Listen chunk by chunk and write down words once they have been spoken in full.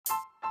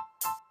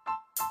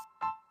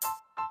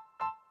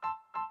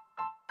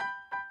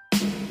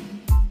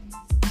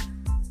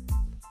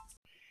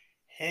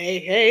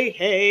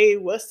Hey,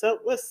 what's up?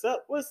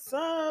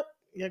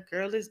 Your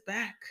girl is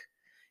back.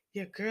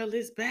 Your girl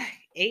is back.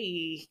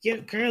 Hey, your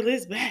girl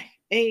is back.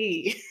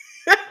 Hey.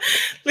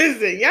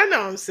 Listen, y'all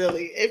know I'm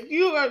silly. If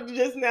you are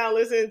just now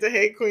listening to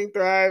Hey Queen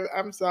Thrive,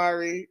 I'm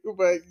sorry,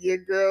 but your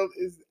girl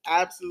is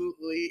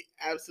absolutely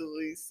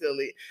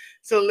silly.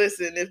 So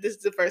listen, if this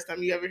is the first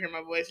time you ever hear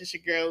my voice, it's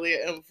your girl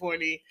Leah M.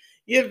 Forney,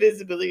 your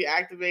visibility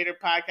activator,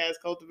 podcast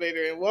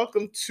cultivator, and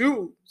welcome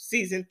to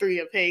season 3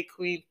 of Hey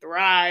Queen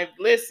Thrive.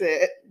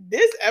 Listen,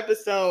 this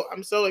episode,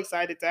 I'm so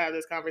excited to have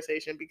this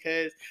conversation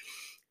because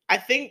I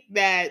think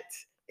that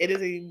it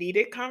is a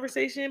needed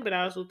conversation, but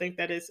I also think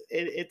that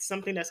it's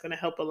something that's going to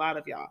help a lot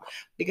of y'all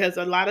because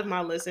a lot of my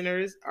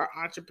listeners are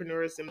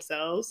entrepreneurs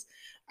themselves.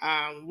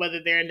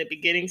 Whether they're in the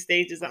beginning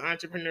stages of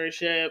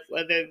entrepreneurship,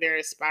 whether they're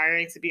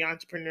aspiring to be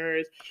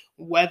entrepreneurs,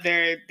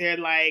 whether they're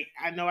like,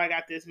 I know I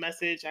got this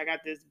message, I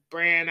got this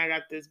brand, I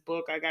got this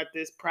book, I got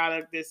this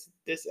product, this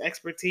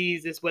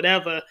expertise, this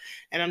whatever,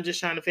 and I'm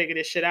just trying to figure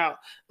this shit out.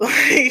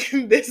 Like,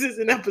 this is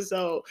an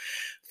episode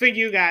for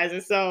you guys.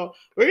 And so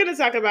we're going to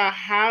talk about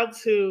how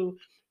to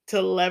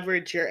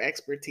leverage your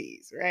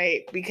expertise,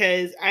 right?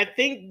 Because I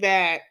think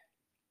that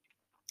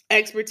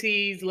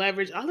expertise,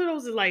 leverage, all of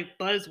those are like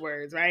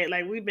buzzwords, right?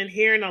 Like we've been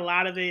hearing a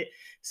lot of it,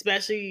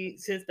 especially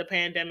since the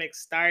pandemic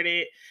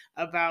started,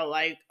 about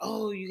like,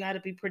 oh, you got to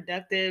be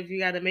productive, you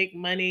got to make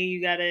money,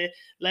 you got to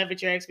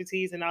leverage your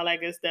expertise and all that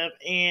good stuff.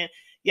 And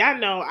y'all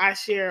know I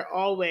share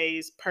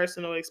always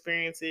personal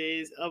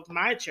experiences of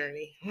my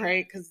journey,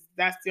 right? Because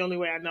that's the only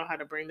way I know how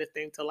to bring this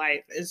thing to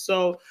life. And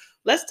so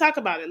let's talk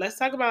about it. Let's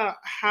talk about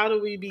how do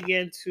we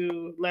begin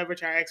to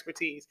leverage our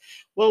expertise.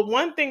 Well,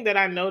 one thing that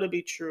I know to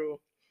be true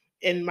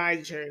in my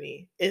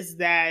journey is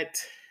that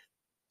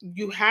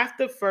you have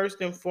to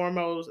first and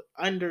foremost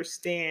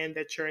understand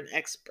that you're an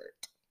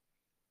expert.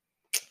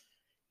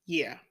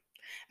 Yeah.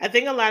 I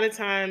think a lot of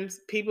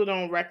times people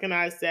don't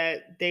recognize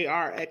that they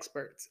are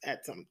experts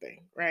at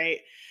something, right?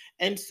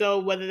 And so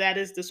whether that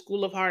is the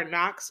school of hard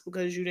knocks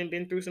because you didn't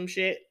been through some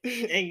shit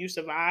and you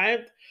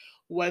survived,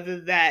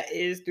 whether that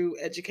is through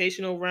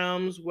educational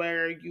realms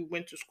where you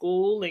went to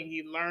school and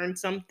you learned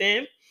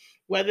something,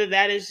 whether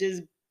that is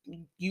just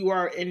you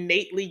are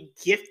innately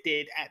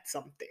gifted at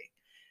something,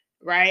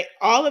 right?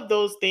 All of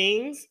those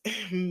things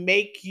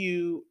make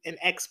you an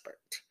expert.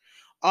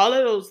 All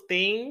of those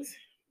things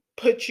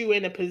put you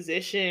in a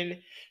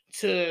position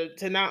to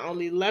not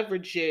only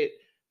leverage it,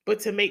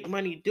 but to make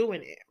money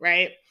doing it,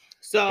 right?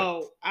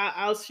 So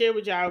I'll share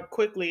with y'all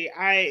quickly.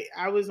 I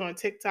was on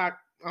TikTok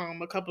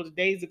a couple of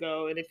days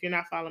ago, and if you're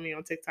not following me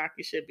on TikTok,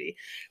 you should be,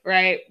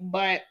 right?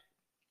 But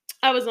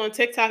I was on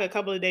TikTok a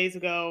couple of days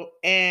ago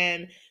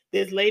and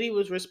this lady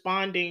was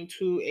responding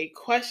to a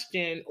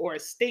question or a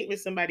statement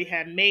somebody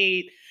had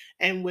made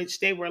in which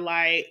they were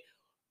like,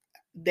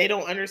 they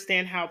don't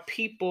understand how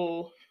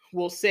people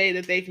will say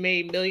that they've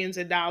made millions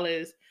of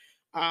dollars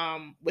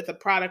with a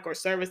product or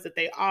service that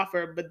they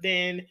offer, but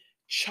then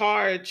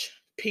charge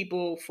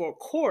people for a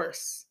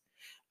course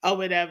or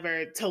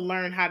whatever to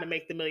learn how to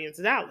make the millions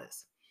of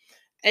dollars.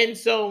 And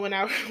so when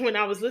I when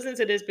I was listening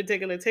to this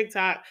particular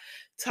TikTok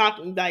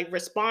talking like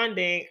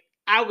responding,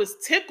 I was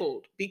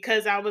tickled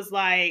because I was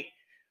like,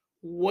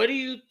 what do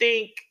you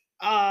think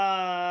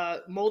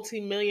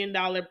multi-million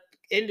dollar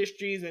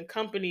industries and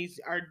companies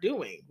are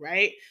doing,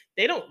 right?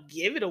 They don't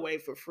give it away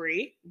for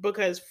free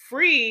because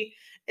free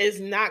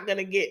is not going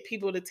to get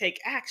people to take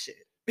action.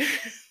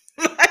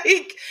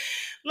 like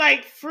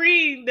like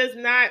free does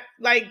not,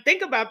 like,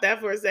 think about that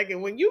for a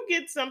second. When you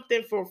get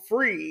something for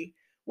free,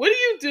 what do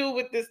you do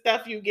with the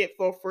stuff you get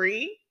for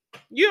free?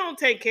 You don't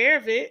take care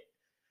of it,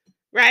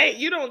 right?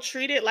 You don't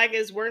treat it like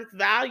it's worth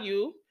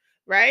value,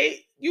 right?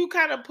 You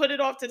kind of put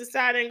it off to the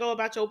side and go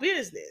about your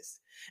business.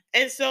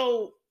 And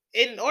so,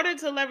 in order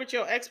to leverage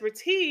your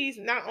expertise,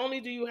 not only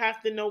do you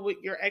have to know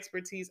what your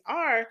expertise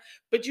are,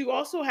 but you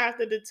also have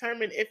to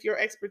determine if your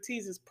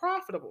expertise is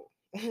profitable,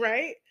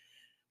 right?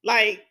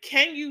 Like,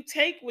 can you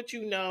take what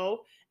you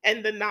know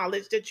and the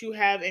knowledge that you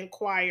have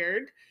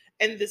acquired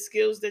and the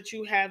skills that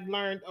you have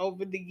learned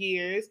over the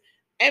years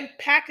and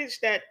package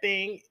that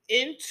thing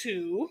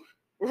into,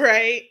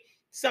 right,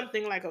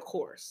 something like a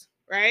course,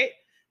 right?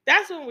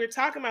 That's what we're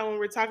talking about when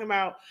we're talking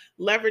about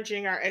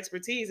leveraging our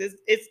expertise.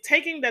 It's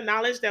taking the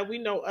knowledge that we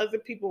know other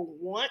people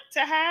want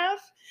to have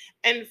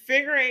and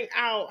figuring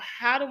out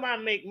how do I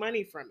make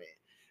money from it,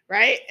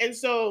 right? And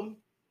so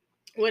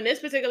when this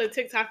particular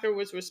TikToker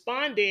was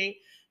responding,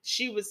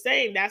 she was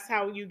saying that's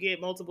how you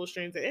get multiple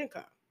streams of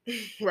income,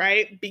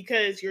 right?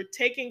 Because you're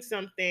taking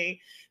something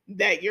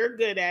that you're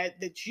good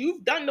at, that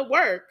you've done the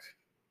work,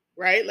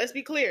 right? Let's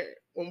be clear.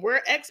 When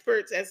we're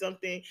experts at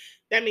something,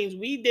 that means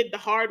we did the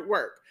hard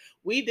work.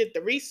 We did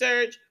the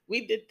research.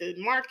 We did the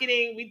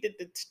marketing. We did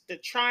the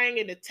trying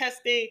and the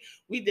testing.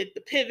 We did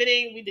the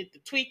pivoting. We did the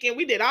tweaking.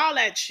 We did all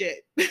that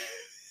shit.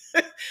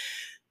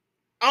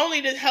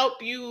 Only to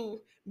help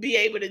you be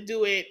able to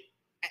do it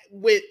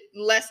with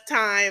less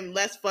time,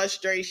 less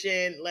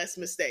frustration, less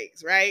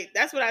mistakes, right?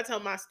 That's what I tell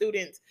my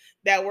students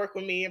that work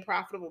with me in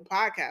Profitable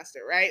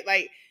Podcaster, right?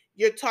 Like,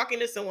 You're talking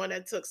to someone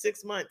that took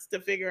 6 months to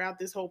figure out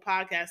this whole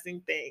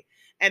podcasting thing.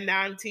 And now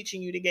I'm teaching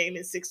you the game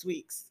in 6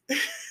 weeks.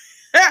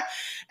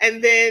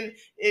 And then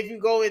if you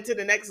go into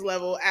the next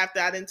level after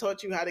I done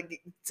taught you how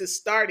to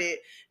start it,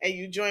 and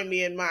you join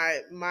me in my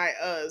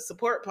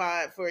support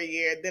pod for a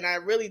year, then I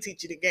really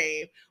teach you the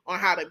game on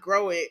how to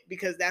grow it,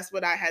 because that's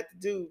what I had to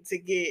do to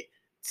get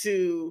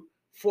to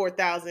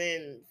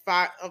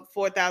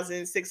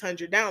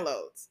 4,600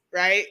 downloads,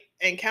 right?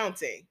 And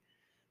counting.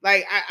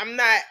 Like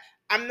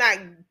I'm not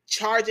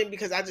charging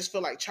because I just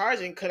feel like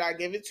charging. Could I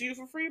give it to you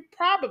for free?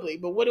 Probably.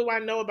 But what do I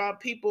know about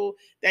people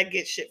that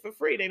get shit for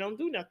free? They don't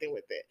do nothing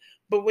with it.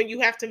 But when you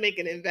have to make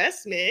an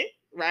investment,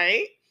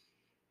 right?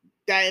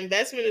 That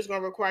investment is going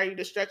to require you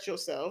to stretch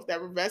yourself.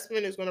 That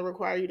investment is going to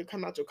require you to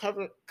come out your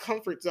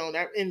comfort zone.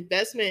 That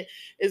investment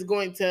is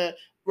going to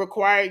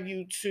require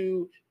you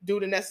to do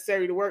the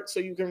necessary work so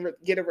you can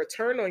get a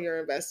return on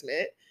your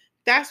investment.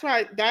 That's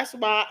why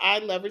I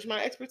leverage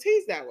my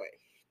expertise that way.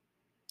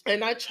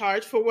 And I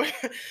charge for what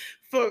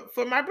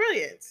for my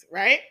brilliance,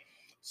 right?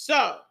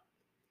 So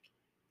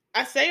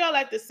I say all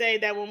that to say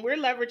that when we're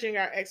leveraging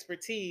our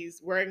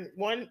expertise, we're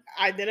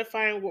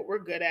identifying what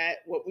we're good at,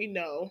 what we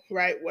know,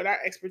 right? What our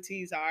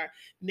expertise are.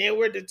 Then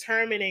we're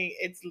determining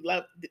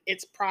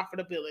its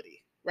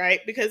profitability, right?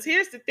 Because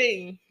here's the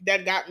thing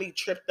that got me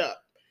tripped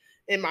up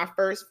in my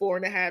first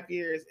 4.5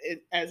 years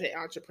as an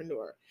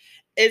entrepreneur,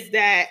 is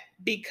that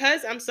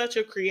because I'm such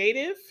a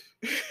creative,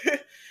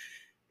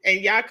 and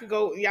y'all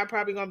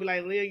probably gonna be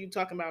like, Leah, you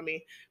talking about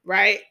me,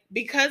 right?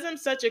 Because I'm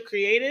such a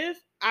creative,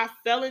 I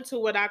fell into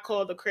what I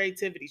call the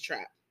creativity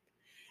trap.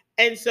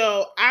 And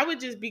so I would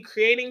just be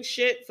creating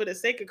shit for the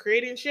sake of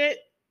creating shit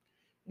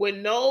with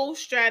no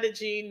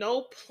strategy,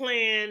 no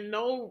plan,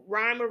 no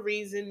rhyme or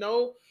reason,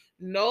 no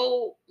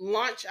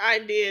launch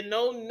idea,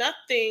 no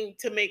nothing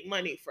to make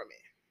money from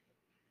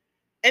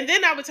it. And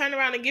then I would turn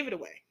around and give it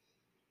away.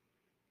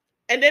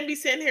 And then be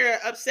sitting here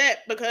upset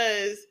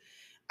because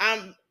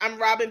I'm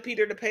robbing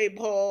Peter to pay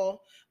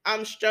Paul.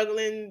 I'm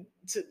struggling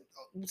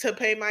to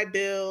pay my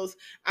bills.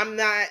 I'm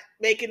not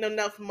making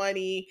enough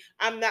money.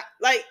 I'm not,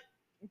 like,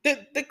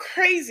 the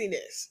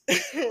craziness,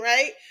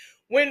 right?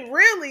 When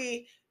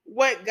really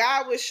what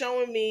God was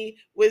showing me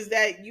was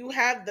that you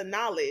have the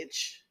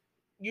knowledge.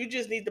 You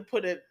just need to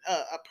put a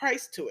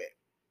price to it.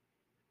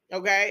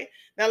 Okay?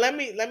 Now let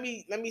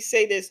me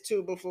say this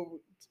too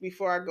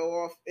before I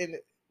go off in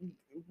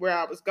where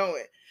I was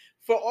going.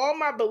 For all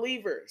my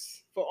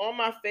believers, for all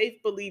my faith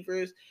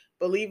believers,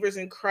 believers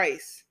in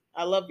Christ,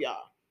 I love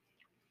y'all.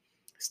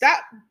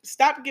 Stop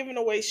giving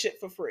away shit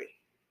for free.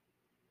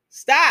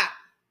 Stop.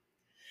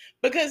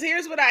 Because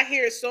here's what I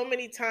hear so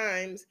many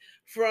times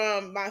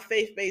from my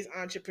faith-based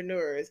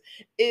entrepreneurs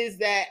is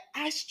that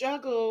I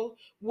struggle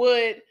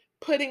with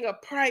putting a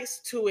price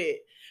to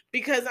it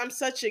because I'm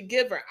such a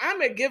giver.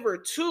 I'm a giver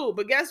too,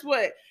 but guess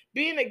what?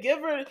 Being a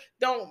giver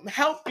don't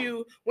help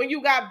you when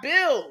you got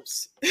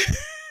bills.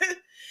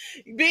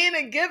 Being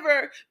a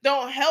giver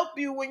don't help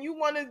you when you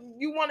want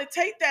to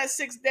take that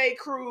 6-day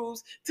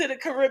cruise to the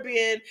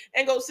Caribbean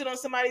and go sit on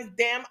somebody's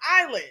damn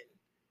island.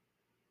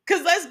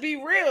 Because let's be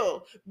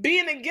real,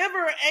 being a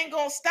giver ain't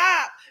going to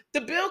stop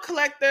the bill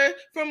collector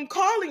from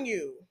calling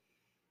you.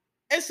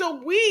 And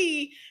so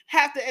we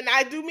have to, and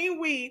I do mean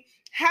we,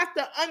 have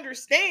to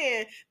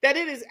understand that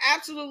it is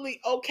absolutely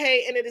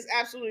okay and it is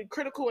absolutely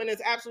critical and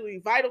it's absolutely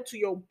vital to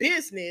your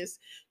business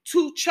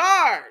to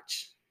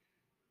charge.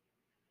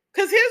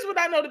 Because here's what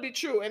I know to be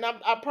true, and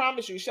I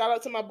promise you, shout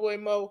out to my boy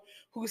Mo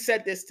who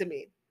said this to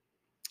me.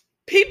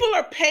 People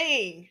are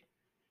paying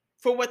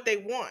for what they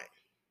want.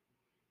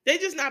 They're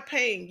just not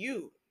paying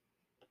you.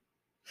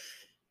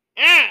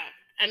 I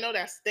know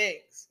that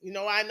stings. You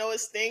know I know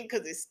it stings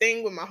because it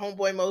sting when my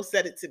homeboy Mo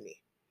said it to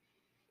me.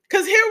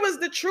 Because here was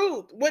the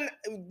truth. When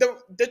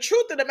the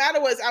truth of the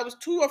matter was I was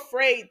too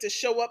afraid to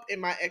show up in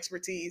my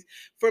expertise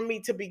for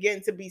me to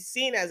begin to be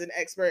seen as an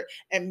expert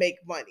and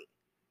make money,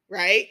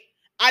 right?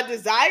 I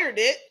desired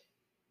it.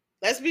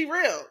 Let's be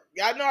real.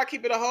 Y'all know I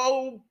keep it a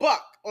whole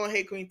buck on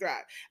Hey Queen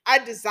Thrive. I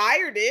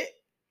desired it.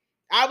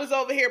 I was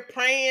over here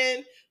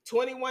praying,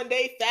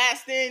 21-day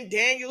fasting,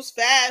 Daniel's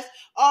fast,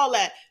 all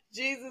that.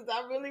 Jesus,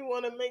 I really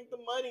want to make the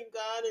money,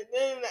 God.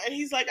 And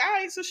he's like, all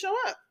right, so show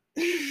up.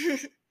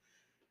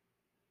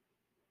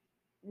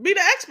 Be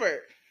the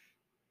expert.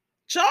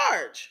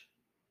 Charge.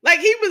 Like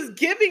he was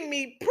giving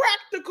me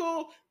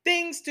practical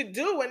things to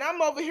do. And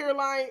I'm over here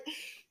like,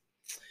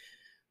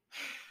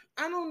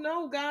 I don't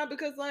know, God,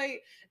 because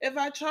like if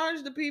I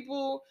charge the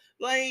people,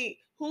 like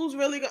who's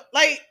really gonna,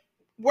 like,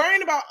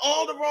 worrying about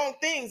all the wrong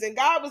things. And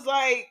God was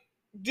like,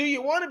 do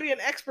you want to be an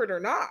expert or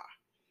not?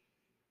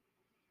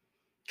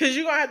 Because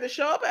you're gonna have to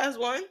show up as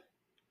one.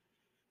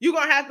 You're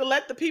gonna have to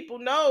let the people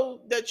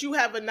know that you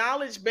have a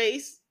knowledge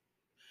base.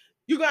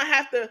 You're gonna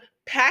have to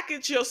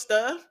package your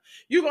stuff.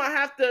 You're gonna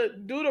have to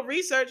do the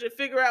research and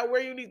figure out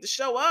where you need to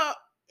show up.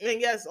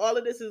 And yes, all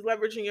of this is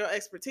leveraging your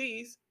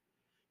expertise.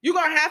 You're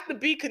going to have to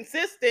be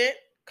consistent.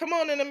 Come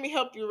on and let me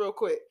help you real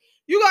quick.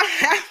 You're going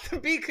to have to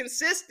be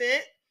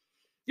consistent.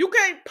 You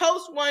can't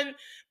post one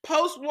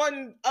post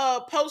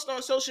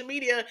on social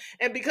media,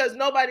 and because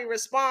nobody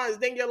responds,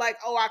 then you're like,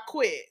 oh, I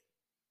quit.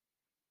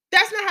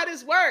 That's not how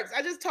this works.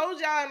 I just told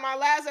y'all in my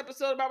last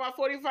episode about my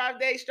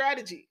 45-day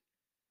strategy,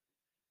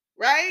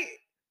 right?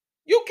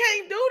 You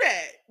can't do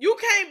that. You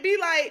can't be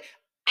like,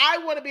 I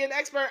want to be an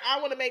expert.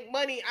 I want to make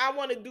money. I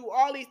want to do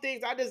all these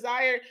things. I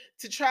desire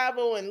to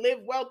travel and live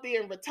wealthy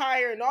and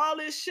retire and all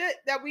this shit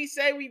that we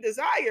say we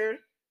desire.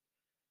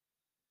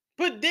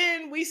 But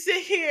then we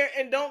sit here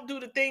and don't do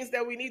the things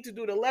that we need to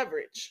do to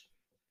leverage,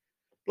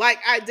 like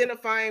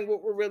identifying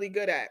what we're really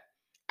good at,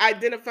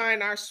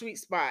 identifying our sweet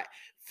spot,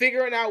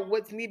 figuring out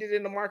what's needed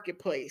in the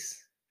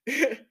marketplace.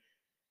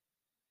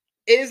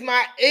 Is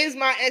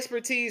my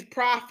expertise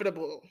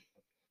profitable?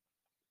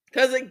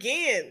 Because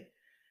again,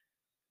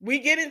 we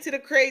get into the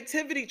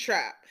creativity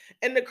trap,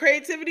 and the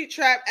creativity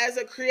trap as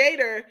a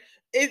creator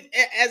is,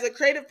 as a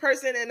creative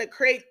person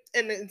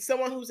and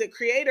someone who's a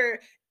creator,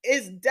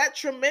 is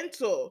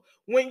detrimental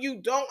when you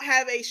don't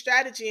have a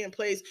strategy in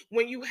place,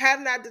 when you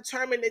have not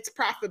determined its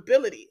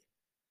profitability.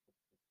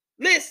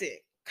 Listen,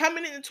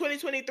 coming into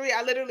 2023,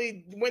 I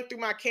literally went through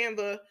my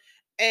Canva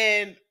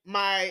and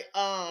my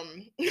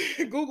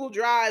Google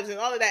Drives and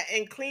all of that,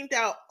 and cleaned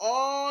out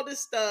all the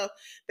stuff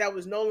that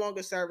was no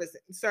longer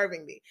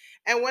serving me.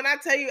 And when I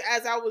tell you,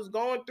 as I was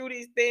going through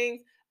these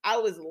things, I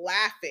was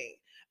laughing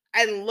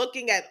and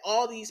looking at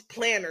all these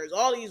planners,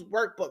 all these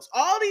workbooks,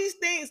 all these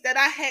things that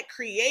I had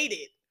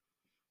created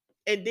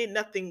and did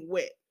nothing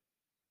with.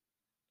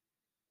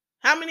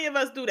 How many of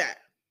us do that?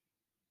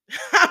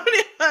 How many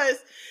of us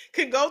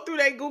could go through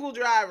their Google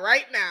Drive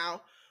right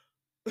now,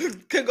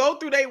 could go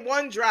through their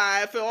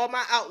OneDrive for all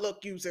my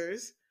Outlook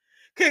users,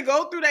 could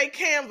go through their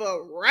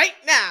Canva right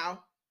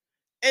now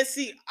and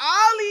see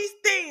all these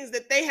things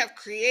that they have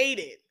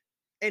created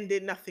and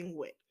did nothing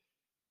with?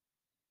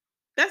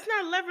 That's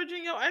not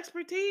leveraging your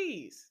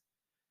expertise.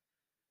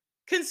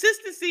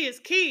 Consistency is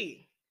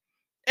key.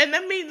 And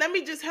let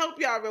me just help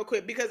y'all real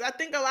quick, because I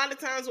think a lot of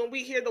times when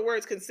we hear the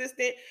words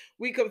consistent,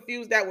 we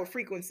confuse that with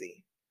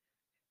frequency.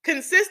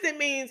 Consistent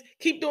means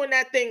keep doing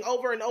that thing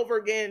over and over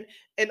again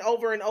and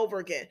over and over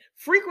again.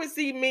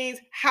 Frequency means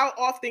how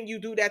often you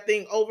do that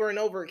thing over and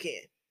over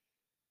again.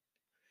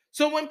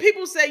 So when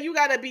people say you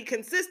got to be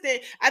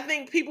consistent, I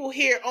think people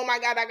hear, oh my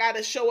God, I got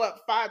to show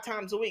up 5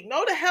 times a week.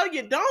 No, the hell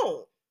you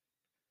don't.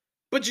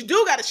 But you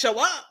do got to show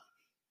up.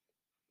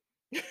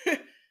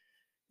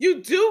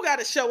 You do got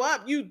to show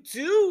up. You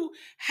do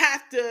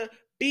have to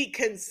be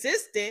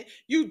consistent.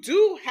 You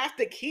do have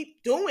to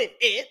keep doing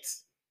it.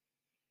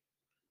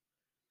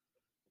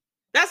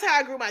 That's how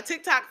I grew my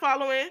TikTok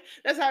following.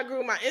 That's how I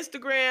grew my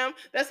Instagram.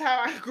 That's how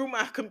I grew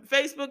my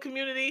Facebook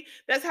community.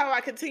 That's how I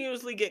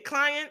continuously get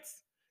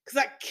clients,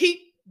 because I keep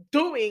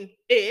doing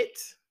it.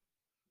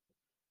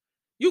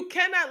 You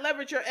cannot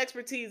leverage your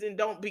expertise and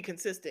don't be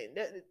consistent.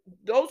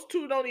 Those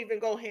two don't even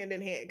go hand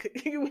in hand.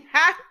 You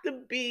have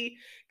to be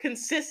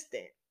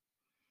consistent.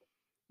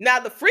 Now,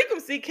 the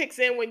frequency kicks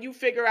in when you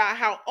figure out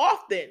how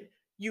often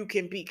you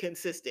can be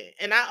consistent.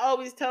 And I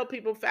always tell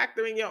people,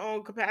 factor in your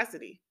own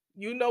capacity.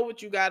 You know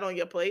what you got on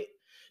your plate.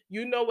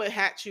 You know what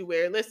hat you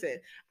wear. Listen,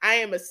 I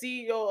am a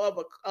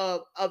CEO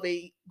of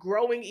a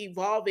growing,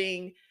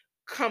 evolving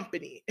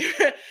company.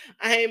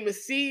 I am a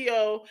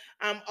CEO.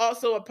 I'm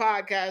also a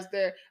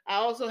podcaster. I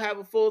also have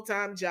a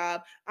full-time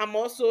job. I'm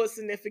also a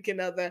significant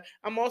other.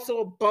 I'm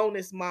also a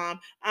bonus mom.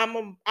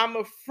 I'm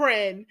a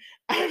friend.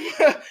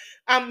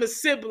 I'm a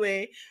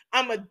sibling.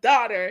 I'm a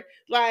daughter.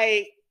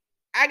 Like,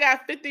 I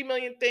got 50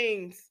 million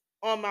things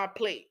on my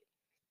plate.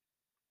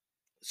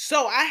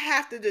 So I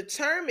have to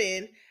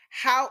determine,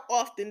 how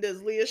often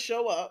does Leah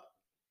show up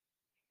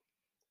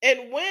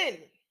and when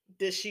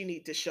does she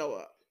need to show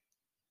up,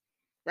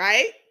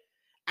 right?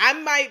 I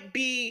might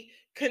be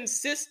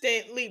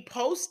consistently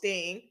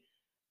posting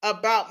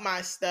about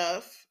my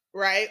stuff,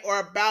 right?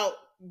 Or about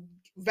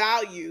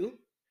value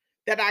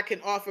that I can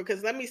offer.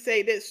 Because let me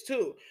say this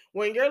too.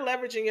 When you're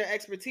leveraging your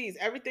expertise,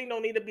 everything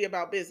don't need to be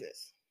about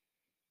business.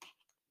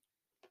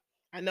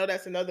 I know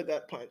that's another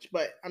gut punch,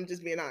 but I'm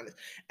just being honest.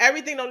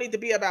 Everything don't need to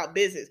be about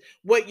business.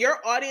 What your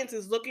audience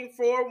is looking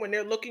for when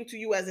they're looking to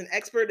you as an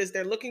expert is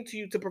they're looking to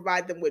you to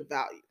provide them with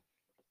value.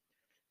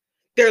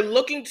 They're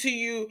looking to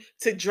you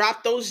to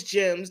drop those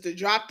gems, to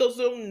drop those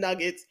little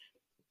nuggets,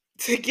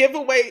 to give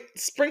away,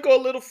 sprinkle a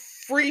little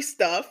free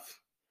stuff,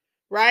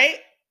 right?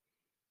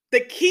 The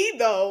key,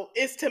 though,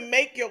 is to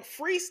make your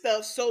free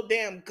stuff so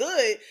damn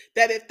good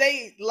that if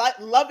they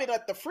love it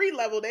at the free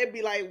level, they'd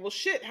be like, well,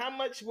 shit, how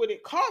much would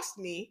it cost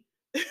me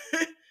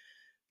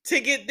to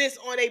get this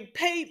on a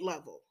paid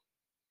level?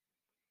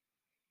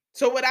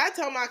 So what I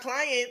tell my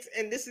clients,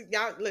 and this is,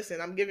 y'all, listen,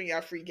 I'm giving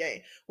y'all free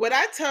game. What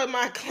I tell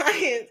my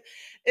clients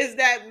is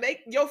that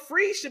make your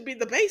free should be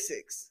the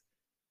basics.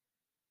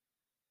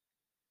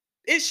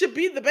 It should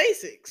be the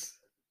basics.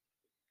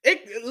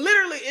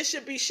 It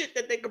should be shit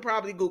that they could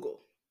probably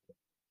Google.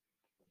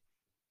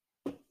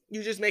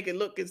 You just make it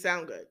look and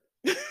sound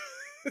good.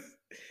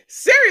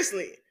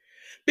 Seriously.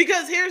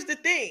 Because here's the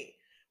thing.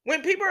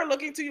 When people are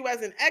looking to you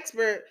as an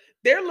expert,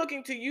 They're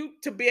looking to you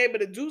to be able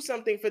to do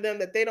something for them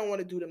that they don't want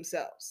to do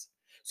themselves.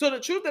 So the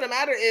truth of the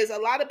matter is, a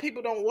lot of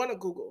people don't want to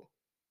Google.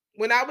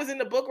 When I was in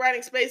the book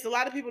writing space, a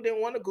lot of people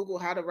didn't want to Google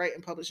how to write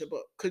and publish a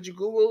book. Could you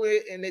Google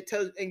it and it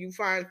tells and you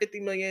find 50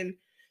 million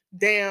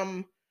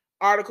damn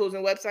articles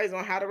and websites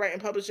on how to write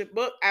and publish a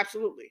book?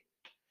 Absolutely.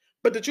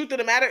 But the truth of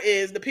the matter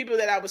is, the people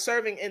that I was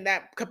serving in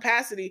that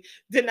capacity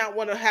did not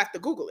want to have to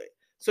Google it.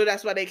 So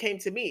that's why they came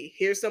to me.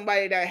 Here's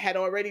somebody that had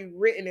already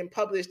written and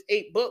published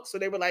 8 books. So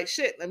they were like,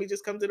 shit, let me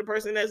just come to the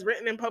person that's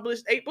written and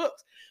published 8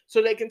 books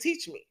so they can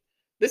teach me.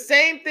 The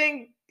same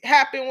thing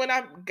happened when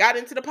I got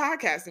into the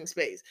podcasting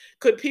space.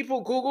 Could people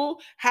Google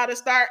how to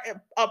start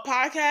a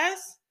podcast?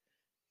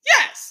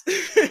 Yes.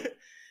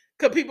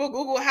 Could people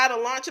Google how to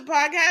launch a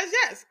podcast?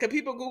 Yes. Could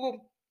people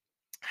Google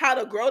how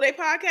to grow their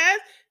podcast?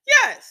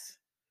 Yes.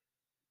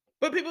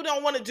 But people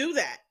don't want to do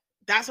that.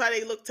 That's why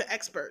they look to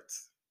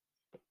experts.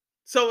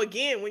 So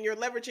again, when you're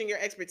leveraging your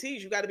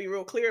expertise, you got to be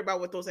real clear about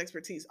what those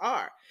expertise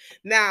are.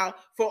 Now,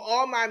 for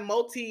all my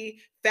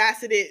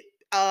multifaceted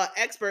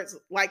experts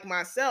like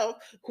myself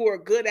who are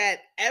good at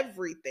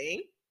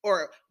everything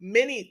or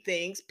many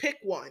things, pick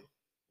one.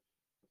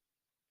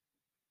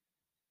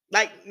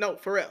 Like, no,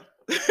 for real.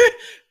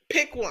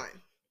 Pick one.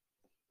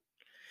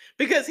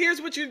 Because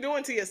here's what you're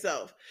doing to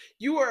yourself.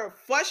 You are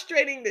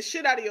frustrating the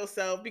shit out of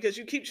yourself because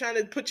you keep trying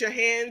to put your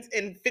hands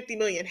in 50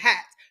 million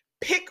hats.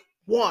 Pick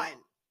one.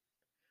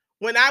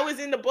 When I was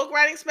in the book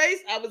writing space,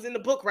 I was in the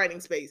book writing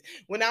space.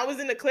 When I was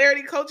in the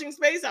clarity coaching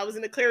space, I was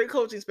in the clarity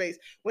coaching space.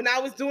 When I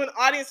was doing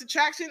audience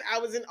attraction, I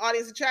was in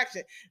audience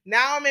attraction.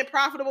 Now I'm in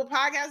profitable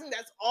podcasting.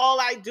 That's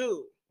all I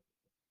do.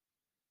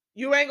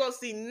 You ain't gonna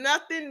see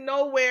nothing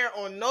nowhere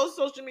on no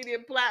social media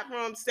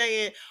platform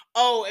saying,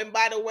 oh, and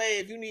by the way,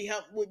 if you need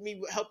help with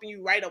me helping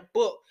you write a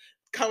book,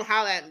 come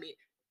holler at me.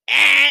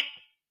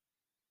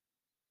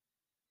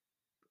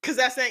 Because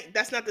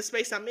that's not the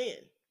space I'm in.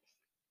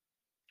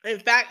 In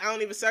fact, I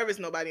don't even service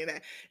nobody in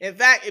that. In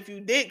fact, if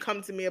you did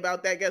come to me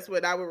about that, guess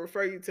what? I would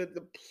refer you to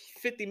the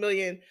 50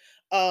 million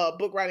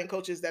book writing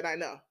coaches that I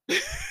know.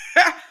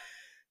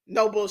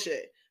 No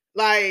bullshit.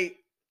 Like,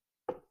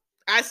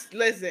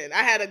 listen,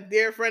 I had a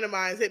dear friend of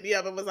mine hit me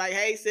up and was like,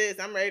 hey sis,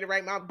 I'm ready to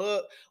write my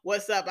book.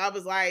 What's up? I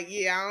was like,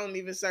 yeah, I don't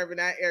even serve in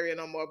that area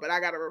no more, but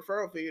I got a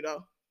referral for you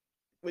though.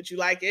 Would you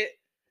like it?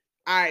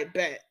 All right,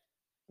 bet.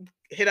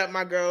 Hit up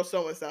my girl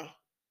so-and-so.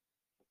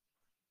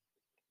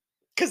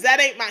 Because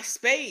that ain't my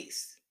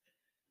space.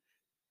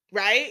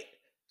 Right?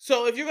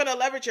 So if you're going to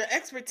leverage your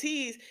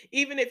expertise,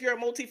 even if you're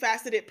a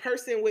multifaceted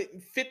person with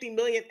 50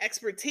 million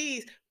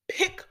expertise,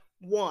 pick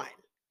one.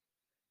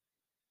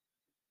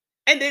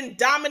 And then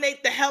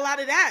dominate the hell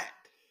out of that.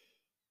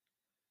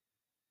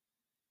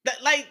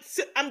 Like,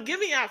 I'm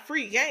giving you a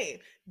free game.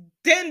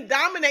 Then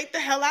dominate the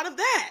hell out of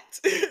that.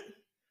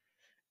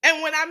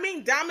 And when I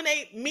mean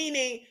dominate,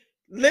 meaning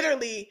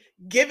literally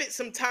give it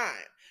some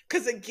time.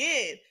 Because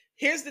again,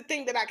 here's the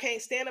thing that I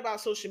can't stand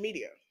about social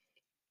media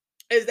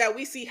is that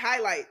we see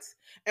highlights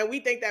and we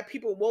think that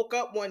people woke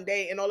up one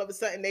day and all of a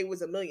sudden they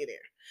was a millionaire.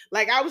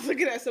 Like, I was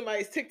looking at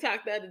somebody's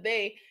TikTok the other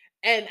day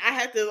and I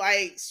had to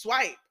like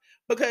swipe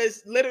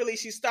because literally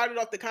she started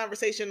off the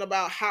conversation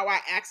about how I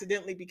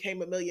accidentally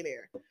became a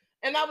millionaire.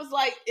 And I was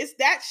like, it's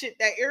that shit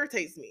that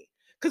irritates me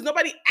because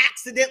nobody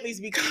accidentally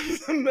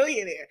becomes a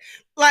millionaire.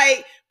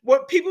 Like,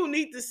 what people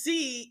need to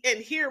see and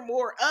hear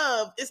more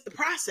of is the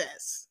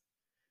process.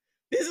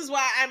 This is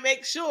why I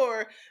make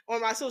sure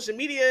on my social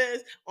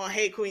medias, on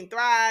Hey Queen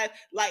Thrive,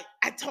 like,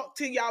 I talk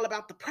to y'all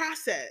about the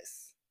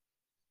process.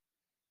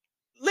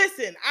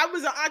 Listen, I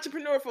was an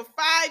entrepreneur for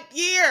 5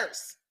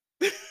 years.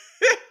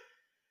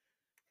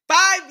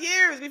 5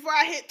 years before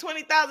I hit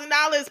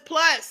 $20,000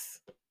 plus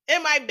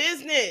in my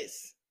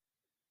business.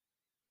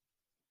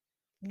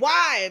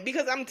 Why?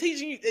 Because I'm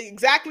teaching you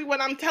exactly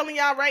what I'm telling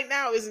y'all right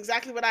now is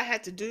exactly what I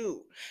had to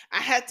do. I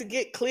had to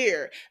get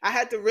clear. I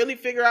had to really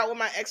figure out what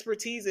my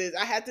expertise is.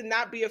 I had to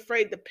not be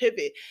afraid to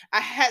pivot. I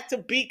had to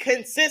be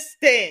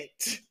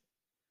consistent.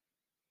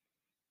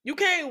 You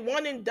can't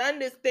one and done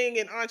this thing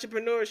in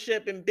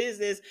entrepreneurship and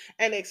business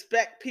and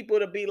expect people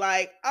to be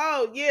like,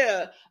 oh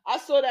yeah, I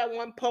saw that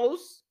one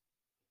post.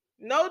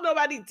 No,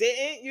 nobody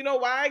didn't. You know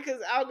why?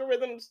 Because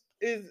algorithms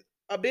is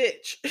a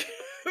bitch.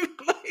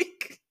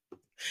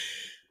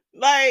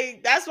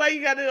 Like, that's why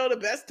you got to know the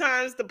best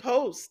times to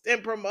post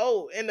and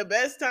promote and the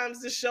best times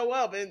to show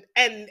up and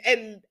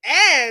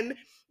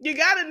you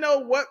got to know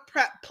what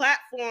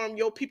platform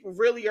your people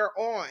really are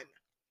on.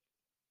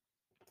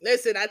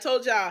 Listen, I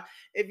told y'all,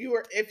 if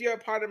you're a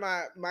part of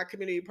my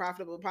community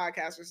Profitable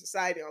Podcaster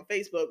Society on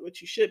Facebook,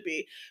 which you should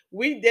be,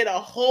 we did a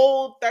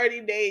whole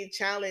 30-day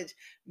challenge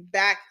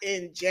back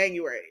in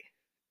January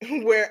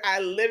where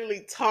I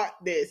literally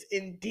taught this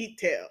in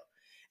detail.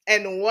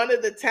 And one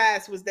of the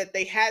tasks was that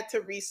they had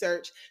to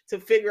research to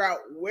figure out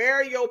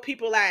where your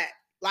people at,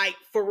 like,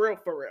 for real.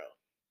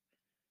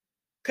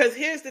 Because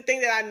here's the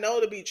thing that I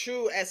know to be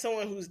true as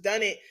someone who's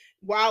done it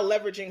while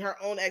leveraging her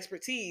own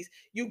expertise.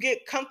 You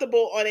get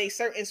comfortable on a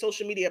certain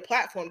social media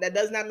platform. That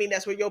does not mean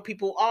that's where your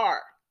people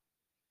are.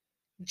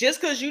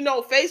 Just because you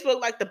know Facebook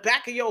like the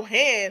back of your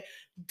hand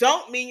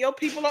don't mean your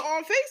people are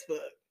on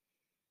Facebook.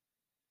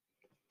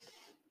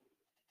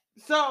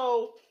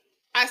 So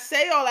I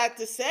say all that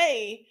to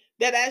say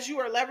that as you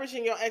are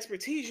leveraging your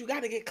expertise, you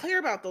got to get clear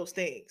about those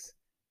things.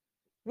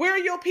 Where are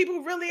your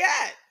people really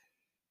at?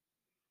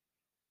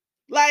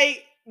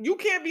 Like, you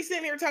can't be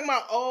sitting here talking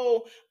about,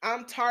 oh,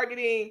 I'm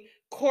targeting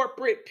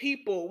corporate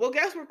people. Well,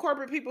 guess where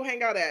corporate people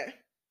hang out at?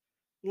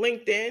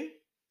 LinkedIn,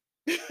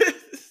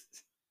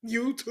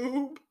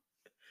 YouTube,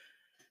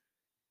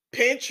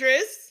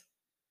 Pinterest.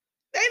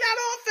 They not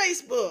on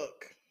Facebook.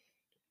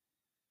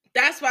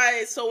 That's why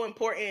it's so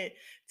important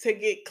to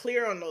get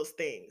clear on those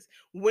things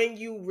when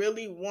you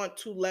really want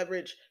to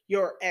leverage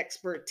your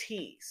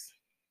expertise.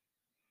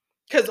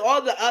 Because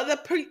all the other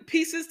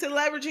pieces to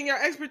leveraging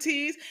your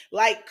expertise,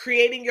 like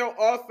creating your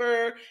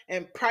offer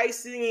and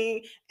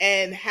pricing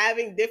and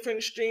having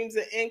different streams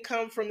of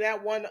income from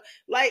that one,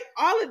 like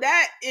all of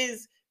that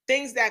is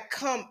things that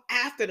come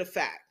after the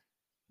fact.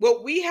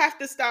 What we have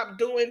to stop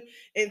doing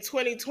in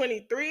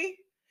 2023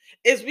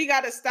 is we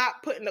got to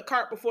stop putting the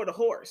cart before the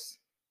horse.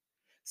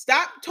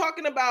 Stop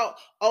talking about,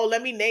 oh,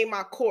 let me name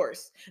my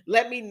course.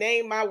 Let me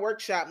name my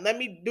workshop. Let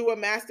me do a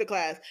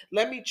masterclass.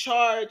 Let me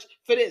charge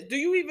for this. Do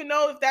you even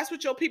know if that's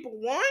what your people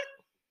want?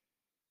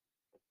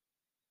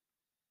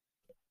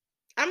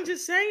 I'm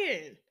just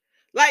saying.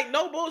 Like,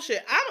 no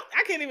bullshit.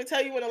 I can't even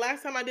tell you when the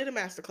last time I did a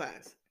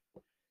masterclass.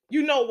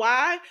 You know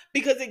why?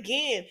 Because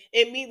again,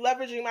 in me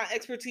leveraging my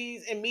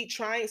expertise and me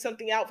trying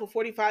something out for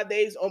 45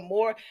 days or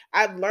more,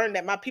 I've learned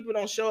that my people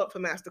don't show up for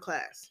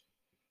masterclass.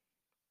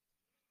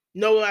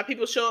 Know what my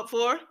people show up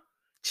for?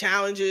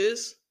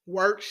 Challenges,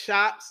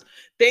 workshops,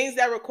 things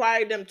that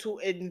require them to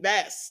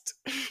invest.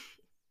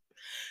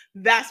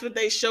 That's what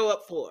they show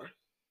up for.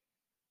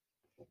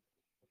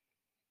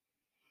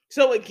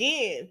 So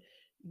again,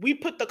 we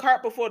put the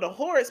cart before the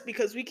horse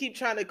because we keep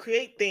trying to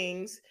create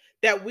things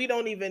that we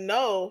don't even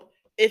know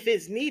if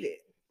it's needed.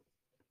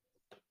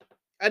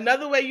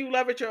 Another way you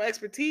leverage your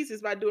expertise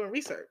is by doing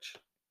research.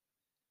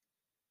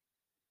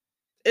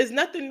 It's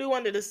nothing new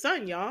under the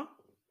sun, y'all.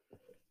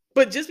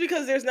 But just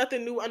because there's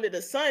nothing new under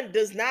the sun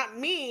does not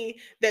mean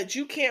that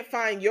you can't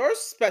find your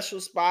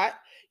special spot,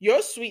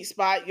 your sweet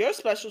spot, your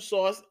special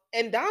sauce,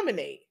 and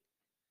dominate.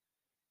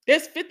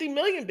 There's 50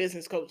 million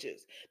business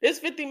coaches. There's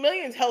 50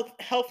 million health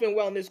and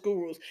wellness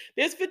gurus.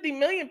 There's 50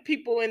 million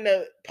people in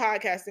the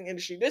podcasting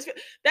industry.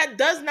 That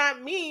does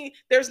not mean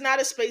there's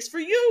not a space for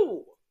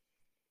you.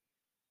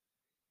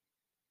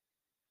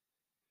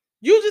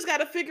 You just got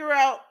to figure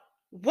out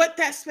what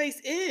that space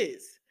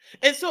is.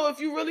 And so if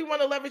you really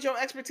want to leverage your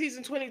expertise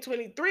in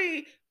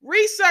 2023,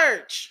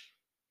 research.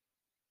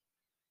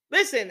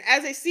 Listen,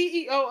 as a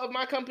CEO of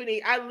my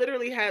company, I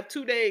literally have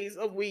 2 days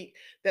a week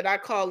that I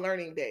call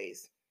learning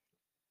days.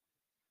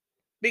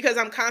 Because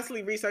I'm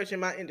constantly researching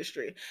my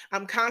industry.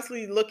 I'm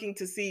constantly looking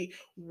to see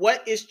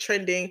what is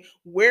trending,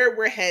 where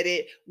we're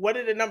headed, what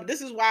are the numbers.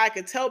 This is why I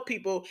could tell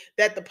people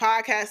that the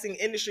podcasting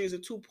industry is a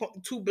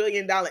 $2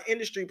 billion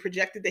industry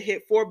projected to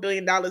hit $4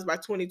 billion by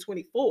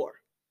 2024.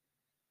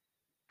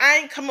 I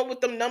ain't come up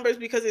with them numbers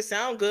because it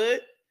sound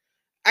good.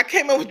 I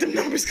came up with them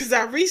numbers because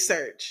I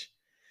research.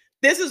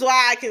 This is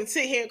why I can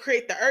sit here and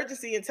create the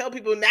urgency and tell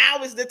people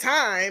now is the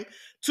time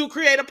to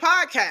create a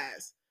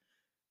podcast.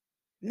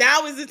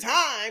 Now is the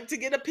time to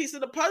get a piece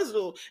of the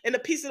puzzle and a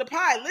piece of the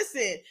pie.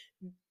 Listen,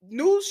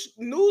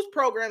 news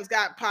programs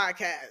got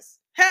podcasts.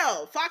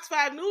 Hell, Fox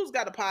 5 News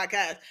got a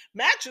podcast.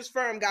 Mattress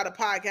Firm got a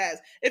podcast.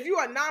 If you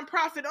are a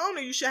nonprofit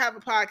owner, you should have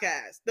a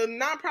podcast. The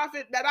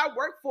nonprofit that I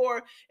work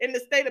for in the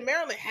state of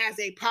Maryland has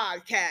a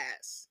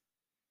podcast.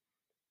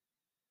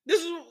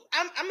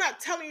 I'm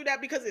not telling you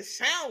that because it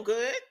sounds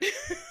good.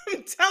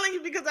 I'm telling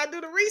you because I do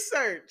the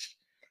research.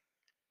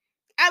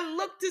 I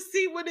look to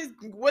see what is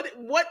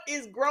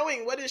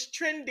growing, what is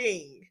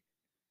trending.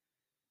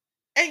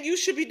 And you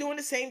should be doing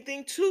the same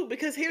thing too,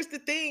 because here's the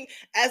thing,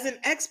 as an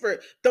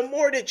expert, the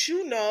more that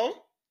you know,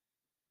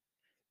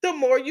 the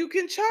more you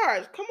can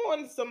charge. Come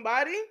on,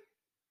 somebody.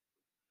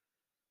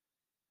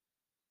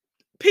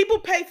 People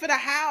pay for the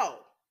how.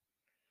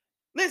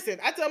 Listen,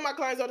 I tell my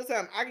clients all the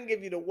time, I can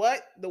give you the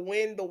what, the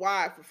when, the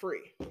why for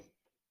free.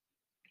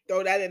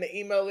 Throw that in the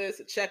email list,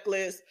 a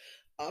checklist,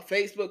 a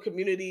Facebook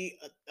community,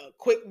 a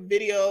quick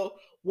video,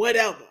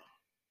 whatever.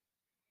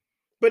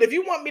 But if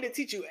you want me to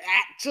teach you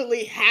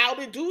actually how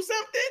to do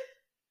something,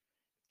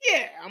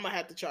 yeah, I'm going to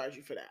have to charge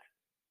you for that.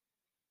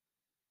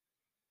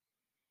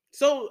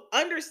 So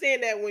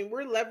understand that when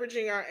we're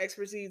leveraging our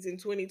expertise in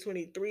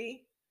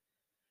 2023,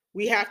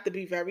 we have to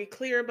be very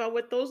clear about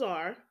what those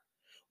are.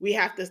 We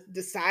have to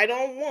decide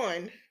on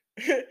one.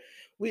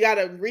 We got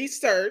to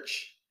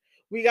research.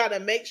 We got to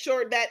make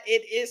sure that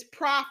it is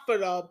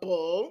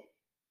profitable.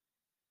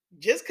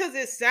 Just because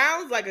it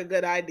sounds like a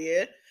good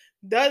idea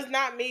does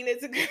not mean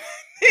it's a good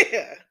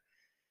idea.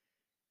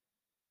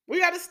 We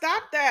got to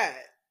stop that.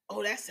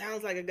 Oh, that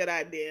sounds like a good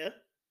idea. That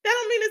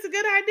don't mean it's a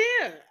good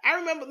idea.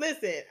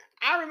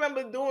 I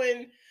remember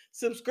doing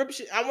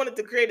subscription. I wanted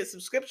to create a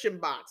subscription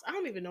box. I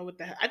don't even know what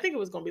the hell. I think it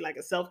was going to be like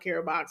a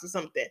self-care box or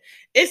something.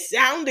 It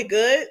sounded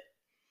good.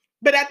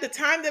 But at the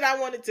time that I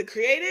wanted to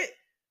create it,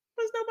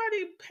 Was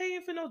nobody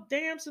paying for no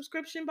damn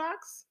subscription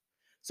box.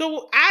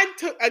 So I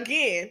took,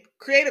 again,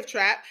 Creative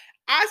Trap.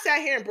 I sat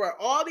here and brought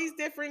all these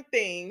different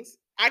things.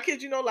 I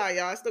kid you no lie,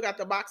 y'all. I still got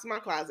the box in my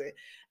closet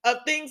of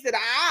things that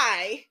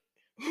I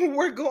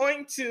were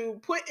going to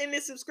put in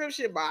this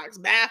subscription box,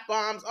 bath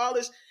bombs, all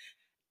this,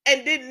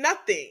 and did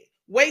nothing.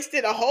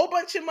 Wasted a whole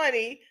bunch of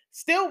money,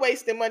 still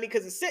wasting money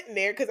because it's sitting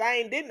there because I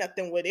ain't did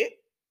nothing with it,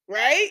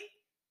 right?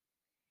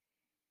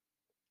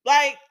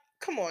 Like,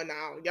 come on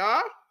now,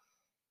 y'all.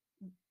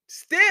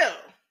 Still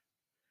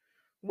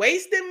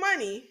wasting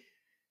money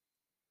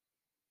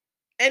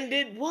and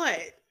did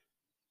what?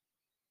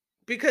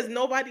 Because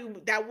nobody,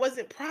 that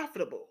wasn't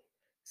profitable.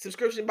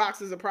 Subscription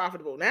boxes are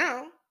profitable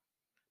now,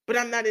 but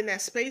I'm not in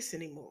that space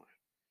anymore.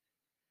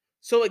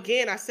 So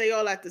again, I say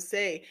all that to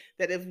say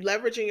that if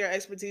leveraging your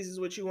expertise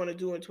is what you want to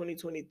do in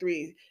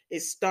 2023,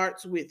 it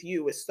starts with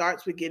you. It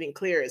starts with getting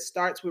clear. It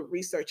starts with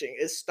researching.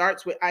 It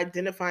starts with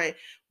identifying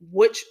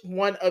which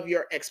one of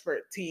your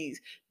expertise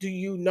do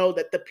you know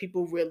that the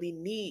people really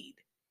need.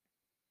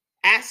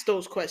 Ask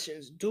those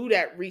questions. Do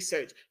that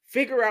research.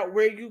 Figure out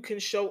where you can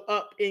show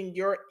up in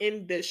your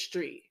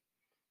industry.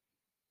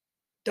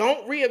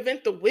 Don't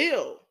reinvent the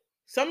wheel.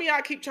 Some of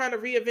y'all keep trying to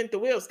reinvent the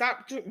wheel.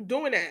 Stop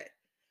doing that.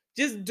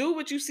 Just do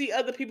what you see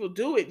other people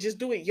do it. Just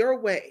do it your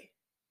way.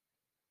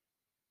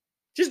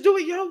 Just do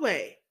it your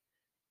way.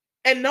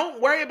 And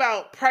don't worry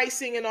about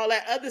pricing and all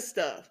that other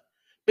stuff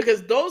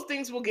because those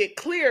things will get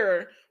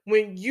clearer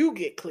when you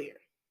get clear.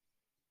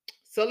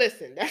 So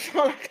listen, that's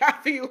all I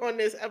got for you on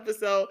this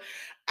episode.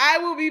 I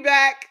will be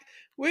back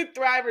with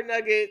Thriver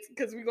Nuggets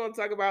because we're going to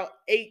talk about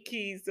 8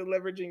 keys to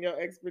leveraging your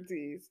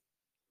expertise.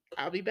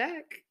 I'll be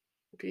back.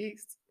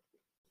 Peace.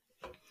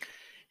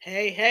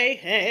 Hey, hey,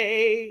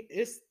 hey,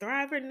 it's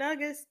Thriver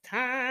Nuggets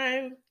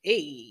time.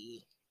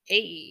 Hey,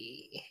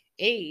 hey,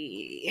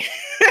 hey.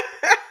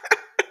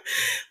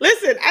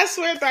 Listen, I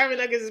swear Thriver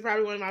Nuggets is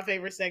probably one of my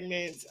favorite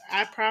segments.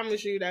 I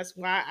promise you that's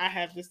why I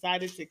have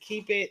decided to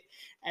keep it.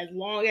 As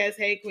long as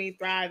Hey Queen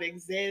Thrive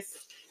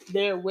exists,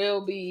 there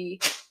will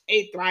be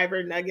a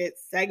Thriver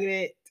Nuggets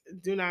segment.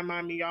 Do not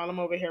mind me, y'all. I'm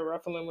over here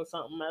ruffling with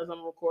something as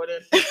I'm recording.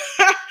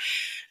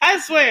 I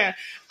swear.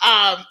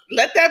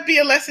 Let that be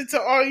a lesson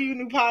to all you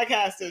new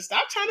podcasters.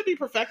 Stop trying to be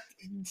perfect.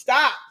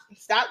 Stop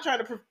trying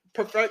to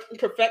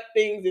perfect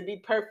things and be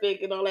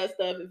perfect and all that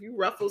stuff. If you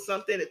ruffle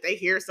something, if they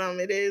hear something,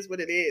 it is what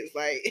it is.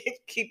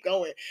 Like, keep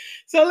going.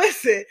 So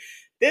listen,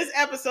 this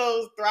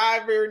episode's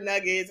Thriver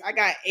Nuggets. I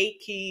got 8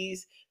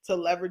 keys to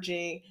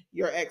leveraging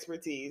your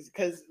expertise.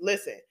 Because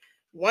listen,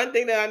 one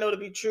thing that I know to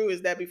be true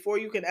is that before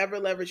you can ever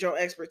leverage your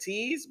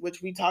expertise,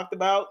 which we talked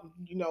about,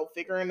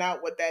 figuring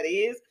out what that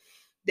is,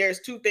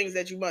 there's 2 things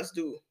that you must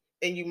do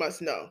and you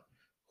must know: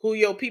 who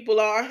your people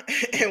are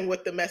and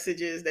what the message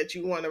is that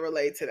you want to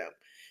relay to them.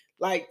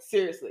 Like,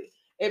 seriously,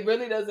 it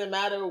really doesn't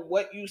matter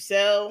what you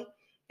sell.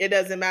 It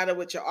doesn't matter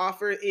what your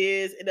offer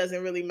is. It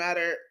doesn't really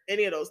matter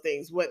any of those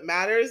things. What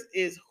matters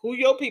is who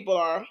your people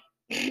are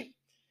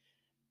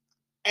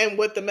and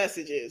what the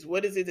message is.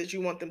 What is it that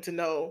you want them to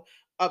know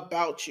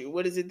about you?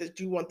 What is it that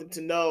you want them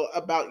to know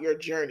about your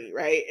journey,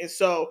 right? And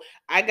so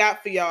I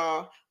got for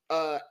y'all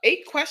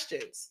 8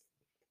 questions.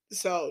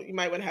 So you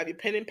might want to have your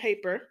pen and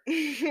paper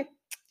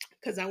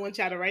because I want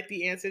y'all to write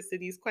the answers to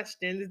these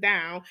questions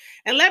down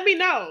and let me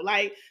know.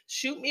 Like,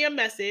 shoot me a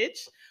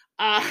message.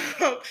 Um,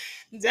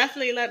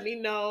 Definitely let me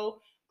know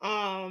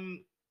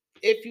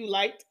if you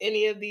liked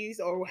any of these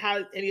or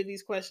how any of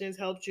these questions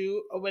helped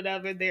you or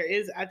whatever. There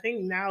is, I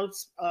think now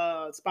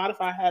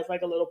Spotify has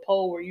like a little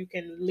poll where you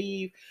can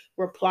leave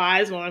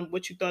replies on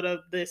what you thought of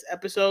this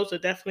episode. So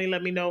definitely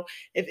let me know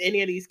if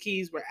any of these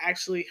keys were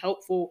actually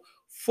helpful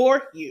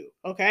for you.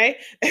 Okay.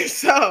 And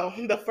so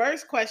the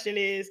first question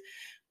is,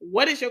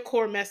 what is your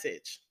core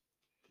message?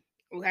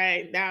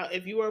 Okay. Now,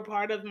 if you were a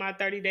part of my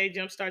 30-day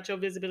Jumpstart Your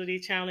Visibility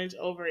Challenge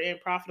over in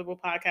Profitable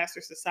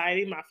Podcaster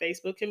Society, my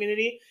Facebook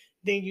community,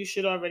 then you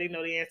should already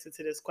know the answer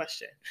to this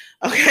question.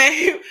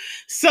 Okay.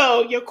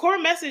 So your core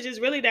message is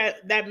really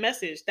that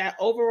message, that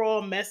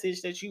overall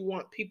message that you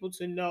want people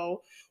to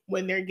know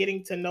when they're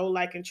getting to know,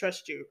 like, and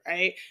trust you.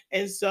 Right.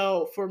 And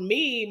so for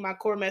me, my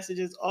core message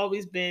has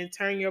always been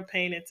turn your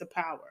pain into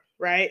power.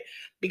 Right.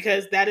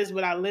 Because that is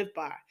what I live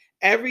by.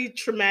 Every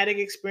traumatic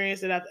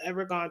experience that I've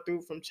ever gone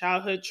through, from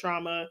childhood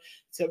trauma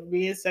to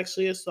being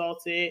sexually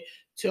assaulted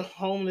to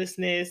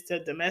homelessness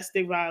to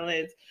domestic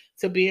violence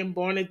to being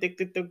born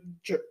addicted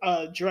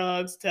to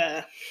drugs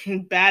to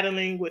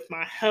battling with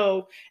my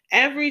health,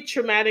 every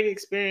traumatic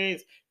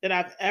experience that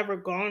I've ever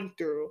gone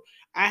through,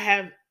 I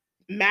have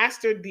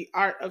mastered the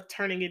art of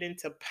turning it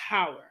into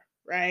power.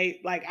 Right?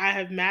 Like, I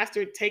have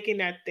mastered taking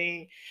that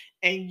thing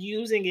and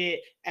using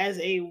it as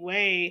a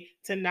way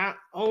to not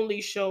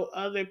only show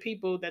other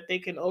people that they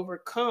can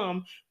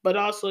overcome, but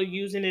also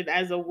using it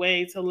as a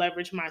way to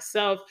leverage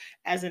myself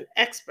as an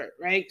expert,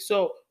 right?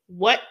 So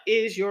what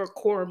is your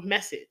core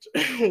message?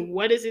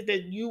 What is it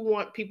that you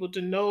want people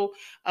to know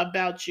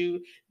about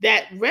you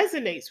that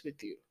resonates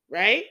with you,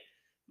 right?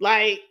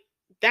 Like,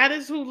 that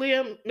is who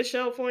Leah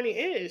Michelle Forney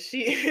is.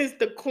 She is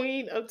the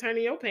queen of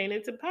turning your pain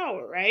into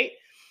power, right?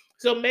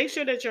 So make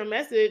sure that your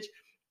message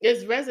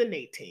is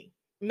resonating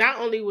not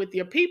only with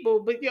your people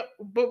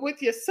but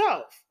with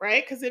yourself,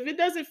 right? Because if it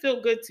doesn't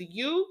feel good to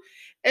you,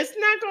 it's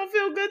not gonna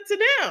feel good to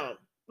them.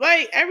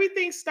 Like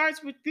everything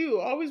starts with you.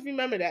 Always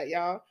remember that,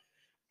 y'all.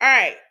 All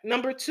right,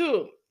 number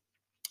 2,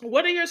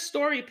 what are your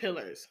story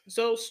pillars?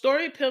 So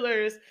story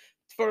pillars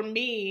for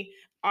me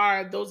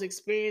are those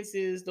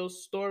experiences,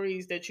 those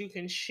stories that you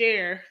can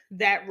share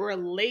that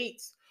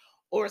relates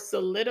or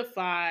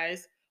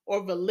solidifies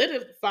or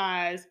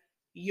validifies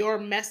your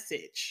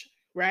message,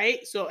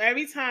 right? So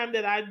every time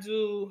that I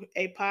do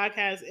a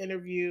podcast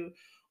interview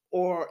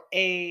or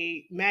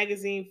a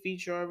magazine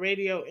feature or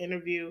radio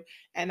interview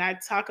and I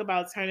talk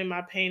about turning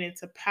my pain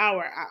into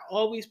power, I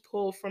always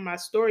pull from my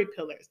story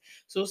pillars.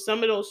 So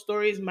some of those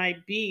stories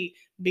might be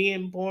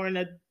being born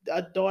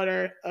a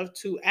daughter of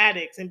 2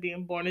 addicts and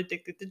being born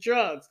addicted to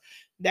drugs.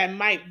 That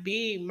might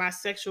be my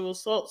sexual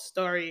assault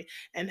story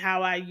and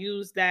how I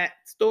used that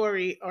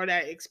story or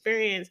that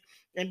experience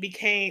and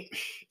became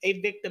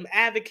a victim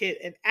advocate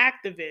and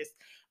activist.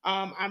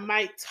 I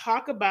might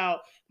talk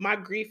about my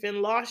grief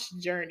and loss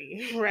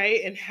journey,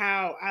 right? And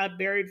how I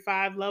buried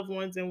 5 loved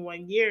ones in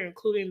 1 year,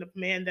 including the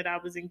man that I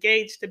was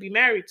engaged to be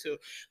married to.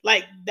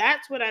 Like,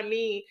 that's what I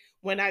mean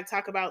when I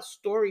talk about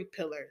story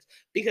pillars,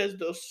 because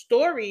those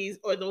stories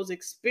or those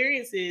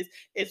experiences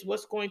is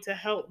what's going to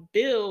help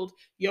build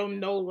your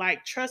know,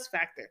 like, trust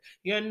factor.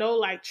 Your know,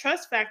 like,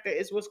 trust factor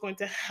is what's going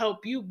to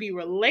help you be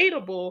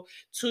relatable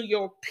to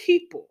your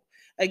people.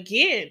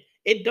 Again,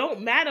 it don't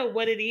matter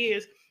what it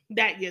is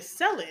that you're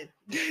selling.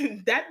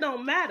 That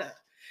don't matter.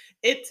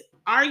 It's,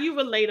 are you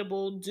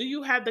relatable? Do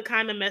you have the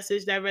kind of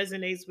message that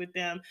resonates with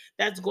them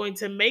that's going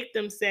to make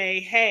them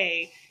say,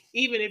 hey,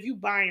 even if you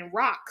buying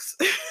rocks,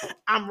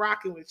 I'm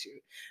rocking with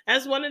you.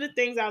 That's one of the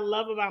things I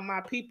love about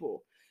my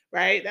people,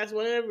 right? That's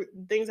one of the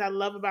things I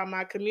love about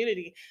my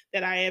community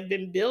that I have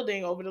been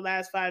building over the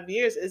last 5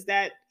 years, is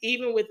that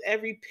even with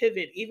every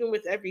pivot, even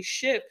with every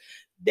shift,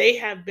 they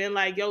have been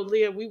like, yo,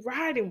 Leah, we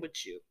riding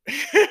with you.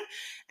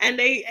 And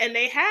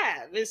they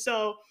have. And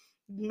so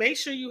make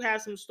sure you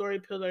have some story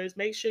pillars.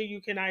 Make sure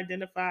you can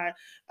identify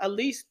at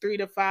least 3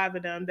 to 5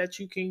 of them that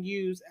you can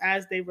use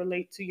as they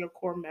relate to your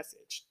core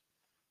message.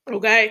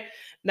 Okay.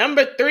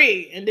 Number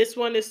 3, and this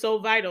one is so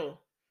vital.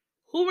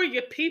 Who are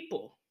your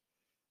people?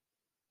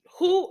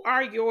 Who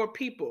are your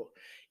people?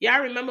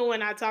 Y'all remember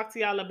when I talked to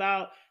y'all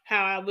about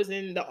how I was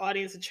in the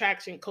audience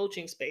attraction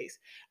coaching space?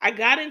 I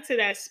got into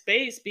that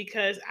space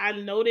because I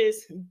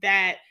noticed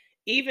that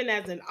even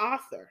as an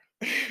author,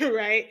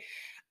 right,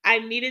 I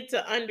needed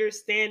to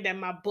understand that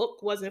my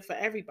book wasn't for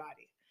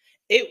everybody.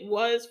 It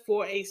was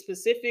for a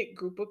specific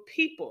group of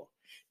people.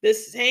 The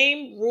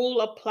same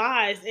rule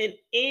applies in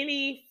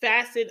any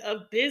facet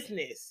of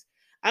business.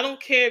 I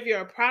don't care if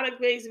you're a product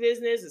based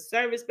business, a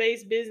service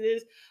based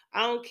business.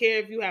 I don't care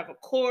if you have a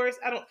course.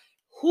 I don't.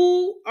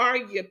 Who are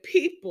your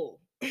people?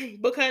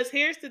 Because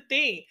here's the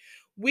thing,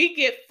 we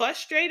get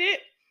frustrated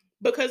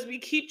because we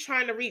keep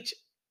trying to reach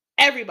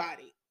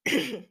everybody.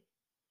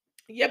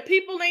 Your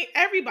people ain't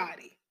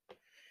everybody.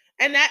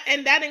 And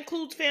that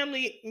includes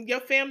family,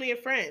 your family and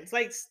friends.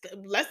 Like,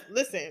 let's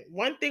listen.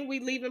 One thing we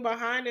leaving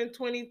behind in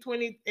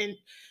 2020, and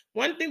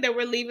one thing that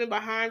we're leaving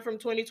behind from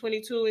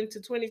 2022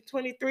 into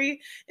 2023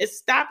 is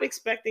stop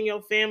expecting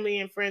your family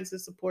and friends to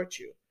support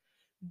you.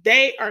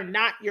 They are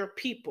not your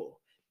people.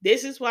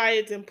 This is why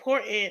it's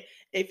important,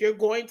 if you're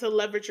going to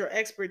leverage your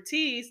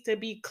expertise, to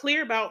be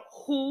clear about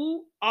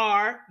who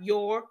are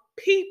your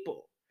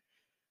people.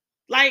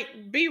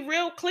 Like, be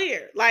real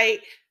clear.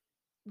 Like,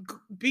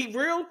 be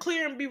real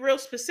clear and be real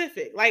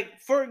specific. Like,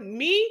 for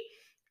me,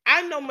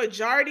 I know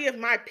majority of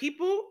my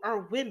people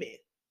are women.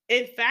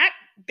 In fact,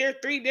 there are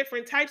 3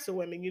 different types of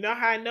women. You know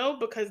how I know?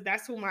 Because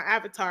that's who my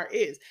avatar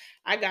is.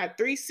 I got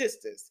 3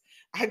 sisters.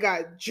 I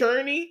got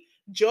Journey,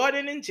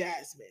 Jordan, and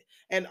Jasmine.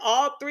 And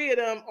all 3 of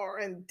them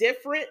are in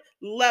different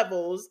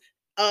levels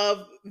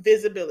of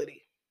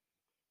visibility.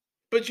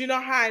 But you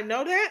know how I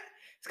know that?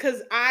 It's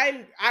because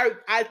I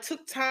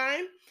took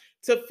time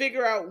to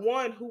figure out,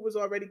 one, who was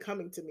already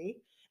coming to me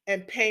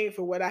and paying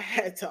for what I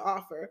had to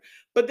offer.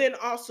 But then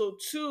also,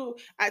 2,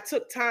 I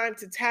took time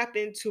to tap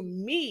into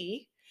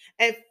me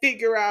and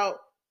figure out,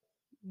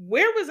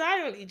 where was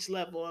I on each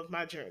level of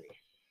my journey?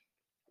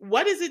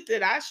 What is it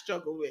that I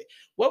struggle with?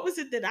 What was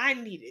it that I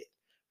needed?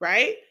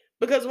 Right?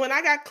 Because when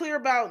I got clear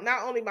about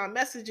not only my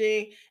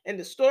messaging and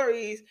the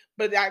stories,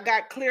 but I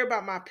got clear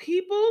about my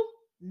people,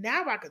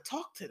 now I could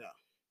talk to them.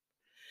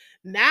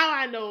 Now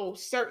I know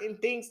certain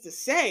things to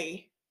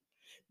say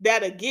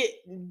that'll get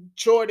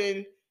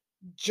Jordan,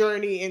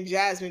 Journey, and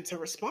Jasmine to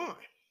respond.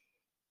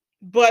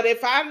 But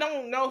if I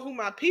don't know who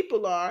my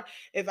people are,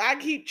 if I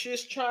keep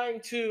just trying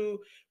to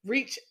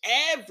reach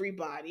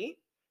everybody,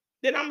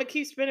 then I'm gonna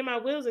keep spinning my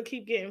wheels and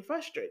keep getting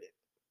frustrated.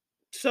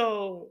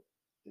 So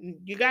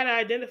you gotta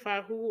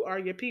identify who are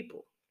your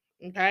people.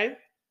 Okay.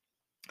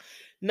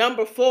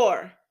 Number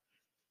 4,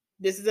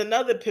 this is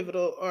another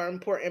pivotal or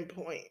important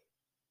point.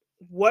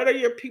 What are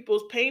your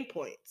people's pain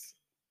points?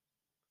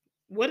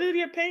 What are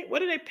their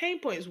pain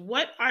points?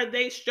 What are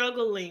they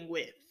struggling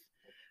with?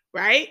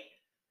 Right?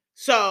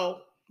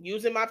 So,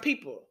 using my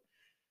people,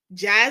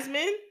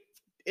 Jasmine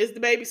is the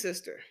baby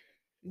sister.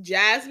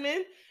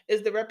 Jasmine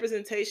is the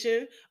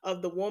representation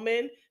of the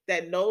woman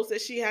that knows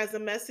that she has a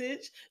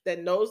message,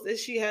 that knows that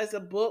she has a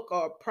book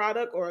or a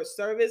product or a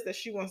service that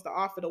she wants to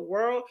offer the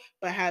world,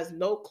 but has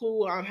no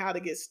clue on how to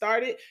get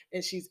started.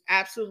 And she's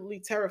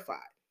absolutely terrified.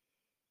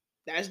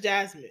 That's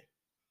Jasmine.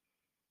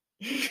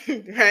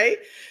 Right?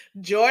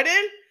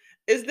 Jordan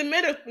is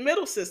the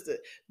middle sister.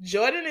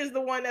 Jordan is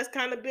the one that's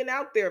kind of been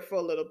out there for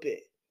a little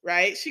bit,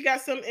 right? She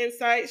got some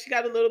insight, she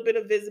got a little bit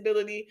of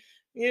visibility.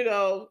 You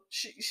know,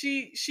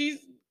 she's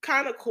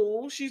kind of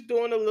cool. She's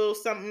doing a little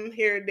something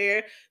here and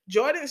there.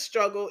 Jordan's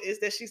struggle is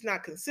that she's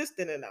not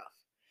consistent enough.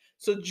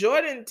 So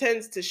Jordan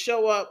tends to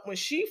show up when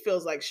she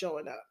feels like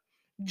showing up.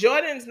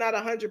 Jordan's not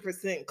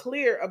 100%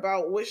 clear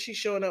about what she's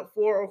showing up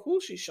for or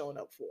who she's showing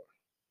up for,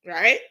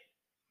 right?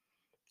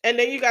 And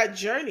then you got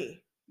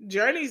Journey.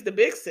 Journey's the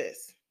big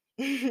sis.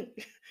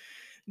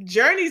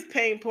 Journey's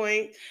pain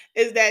point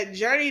is that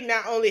Journey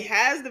not only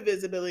has the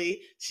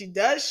visibility, she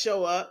does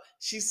show up,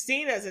 she's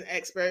seen as an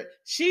expert.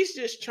 She's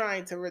just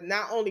trying to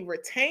not only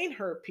retain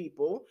her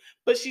people,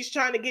 but she's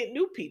trying to get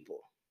new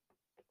people.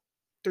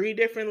 3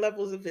 different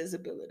levels of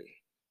visibility,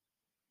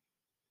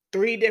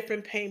 3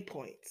 different pain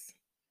points.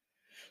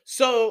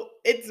 So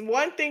it's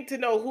one thing to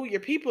know who your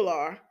people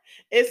are,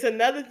 it's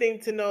another thing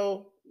to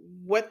know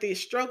what their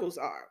struggles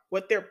are,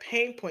 what their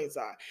pain points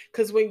are.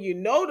 Because when you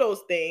know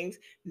those things,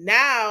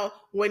 now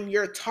when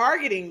you're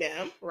targeting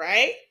them,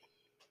 right,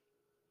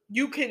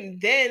 you can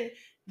then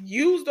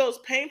use those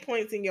pain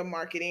points in your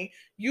marketing,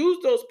 use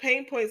those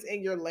pain points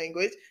in your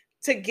language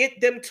to get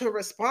them to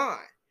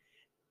respond.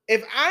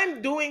 If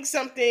I'm doing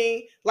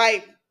something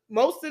like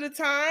most of the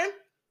time,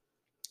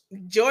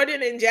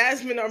 Jordan and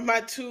Jasmine are my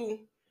 2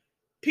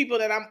 people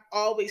that I'm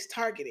always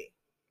targeting.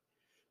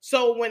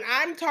 So when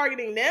I'm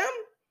targeting them,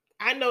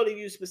 I know to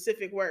use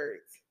specific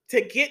words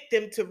to get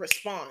them to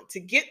respond,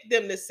 to get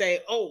them to say,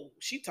 oh,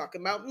 she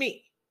talking about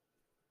me.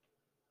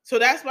 So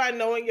that's why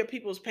knowing your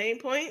people's pain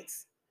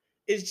points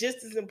is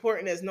just as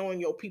important as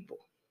knowing your people.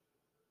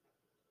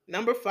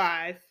 Number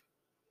 5,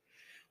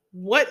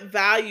 what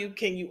value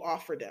can you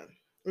offer them?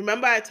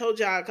 Remember, I told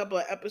y'all a couple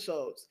of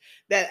episodes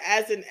that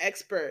as an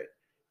expert,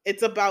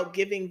 it's about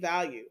giving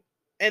value.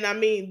 And I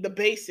mean the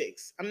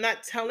basics. I'm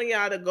not telling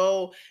y'all to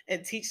go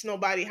and teach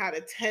nobody how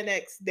to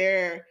 10x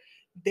their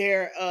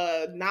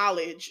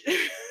knowledge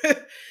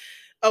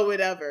or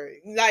whatever.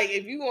 Like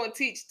if you want to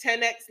teach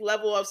 10x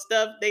level of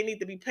stuff, they need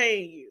to be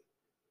paying you.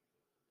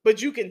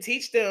 But you can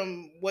teach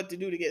them what to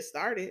do to get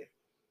started.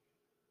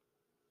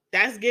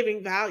 That's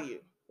giving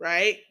value,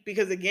 right?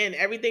 Because again,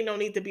 everything don't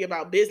need to be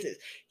about business.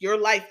 Your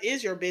life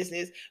is your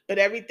business, but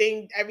every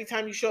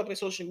time you show up in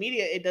social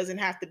media, it doesn't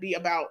have to be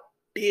about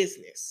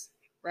business,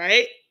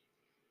 right?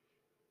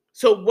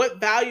 So what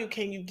value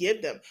can you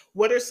give them?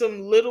 What are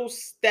some little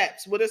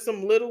steps? What are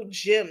some little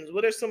gems?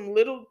 What are some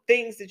little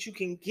things that you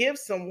can give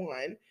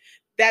someone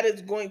that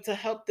is going to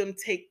help them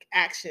take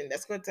action?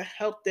 That's going to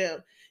help them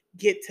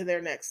get to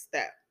their next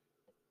step.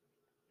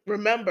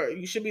 Remember,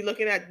 you should be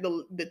looking at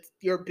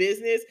your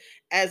business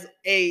as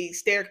a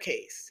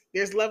staircase.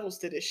 There's levels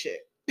to this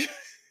shit,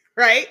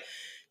 right?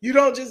 You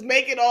don't just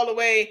make it all the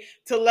way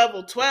to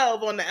level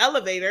 12 on the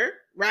elevator,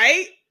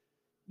 right?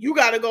 You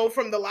got to go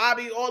from the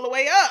lobby all the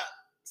way up.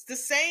 It's the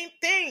same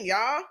thing,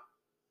 y'all.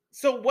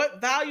 So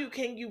what value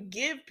can you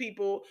give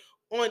people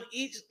on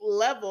each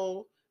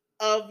level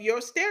of your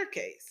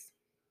staircase?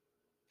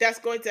 That's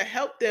going to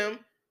help them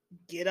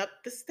get up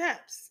the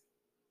steps.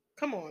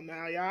 Come on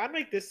now, y'all. I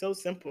make this so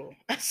simple.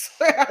 I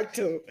swear I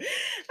do.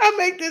 I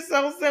make this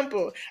so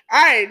simple.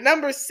 All right,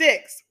 number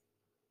 6.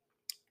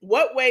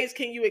 What ways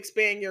can you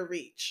expand your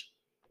reach?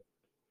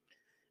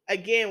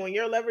 Again, when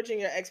you're leveraging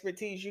your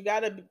expertise, you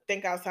got to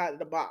think outside of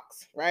the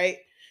box, right?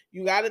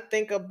 You got to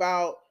think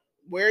about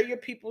where your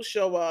people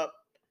show up,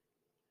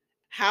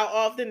 how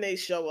often they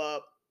show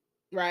up,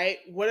 right?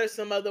 What are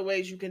some other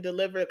ways you can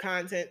deliver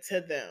content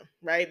to them,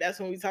 right? That's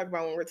when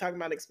we're talking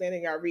about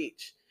expanding our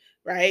reach,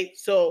 right?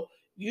 So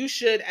you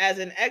should, as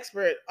an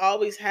expert,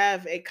 always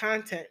have a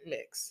content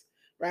mix,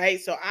 right?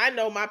 So I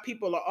know my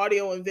people are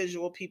audio and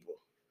visual people,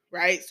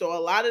 right? So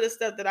a lot of the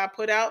stuff that I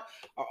put out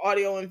are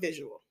audio and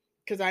visual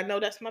because I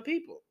know that's my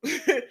people,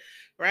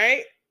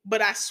 right?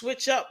 But I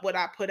switch up what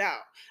I put out.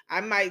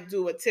 I might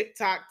do a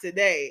TikTok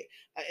today,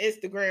 an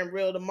Instagram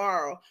reel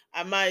tomorrow.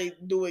 I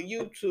might do a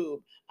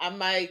YouTube. I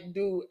might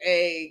do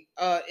a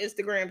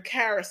Instagram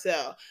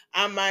carousel.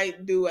 I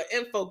might do an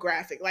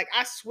infographic. Like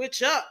I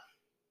switch up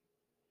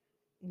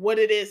what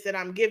it is that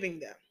I'm giving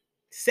them.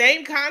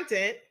 Same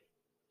content.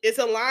 It's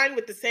aligned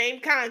with the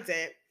same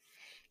content.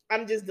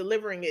 I'm just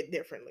delivering it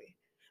differently.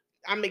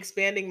 I'm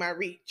expanding my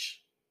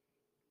reach,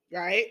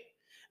 right?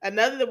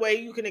 Another way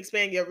you can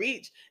expand your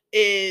reach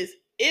is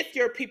if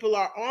your people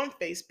are on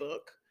Facebook,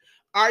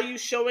 are you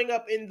showing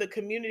up in the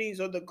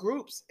communities or the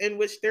groups in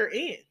which they're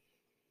in?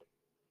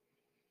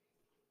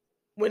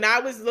 When I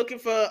was looking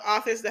for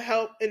authors to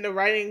help in the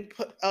writing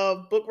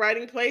of book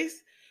writing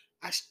place,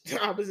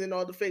 I was in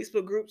all the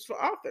Facebook groups for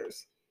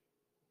authors,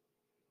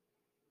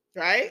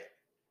 right?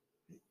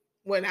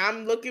 When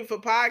I'm looking for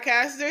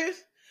podcasters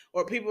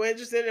or people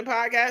interested in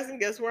podcasting,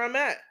 guess where I'm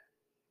at?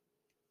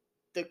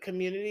 The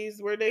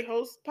communities where they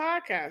host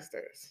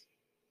podcasters.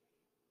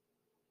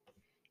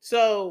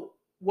 So,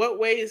 what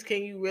ways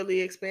can you really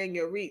expand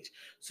your reach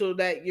so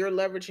that you're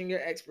leveraging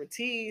your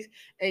expertise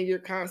and you're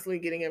constantly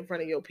getting in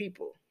front of your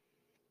people?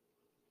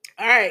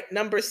 All right,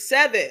 number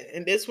 7,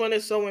 and this one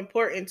is so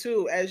important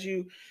too as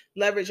you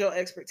leverage your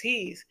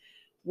expertise.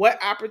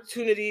 What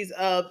opportunities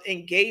of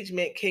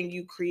engagement can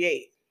you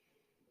create?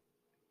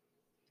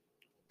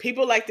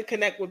 People like to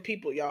connect with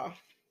people, y'all.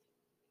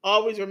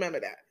 Always remember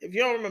that. If you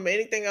don't remember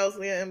anything else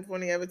Leah M.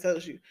 Forney ever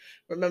tells you,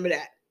 remember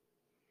that.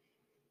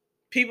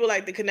 People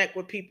like to connect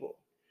with people.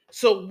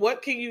 So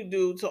what can you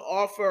do to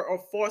offer or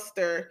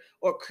foster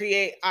or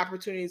create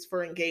opportunities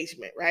for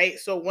engagement, right?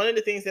 So one of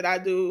the things that I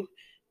do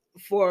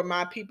for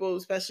my people,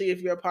 especially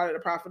if you're a part of the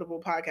Profitable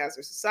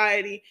Podcaster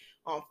Society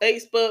on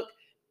Facebook,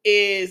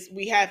 is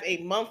we have a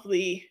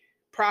monthly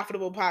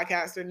Profitable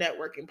Podcaster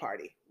networking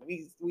party.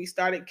 We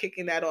started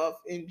kicking that off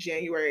in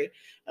January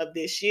of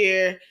this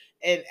year,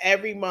 and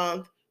every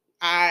month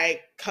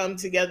I come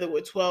together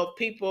with 12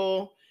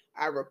 people.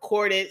 I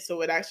record it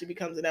so it actually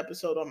becomes an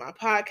episode on my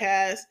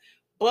podcast,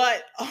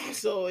 but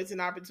also it's an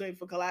opportunity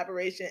for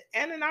collaboration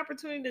and an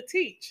opportunity to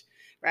teach,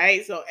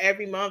 right? So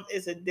every month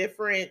is a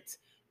different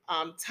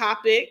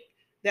topic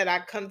that I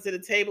come to the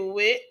table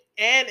with.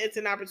 And it's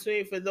an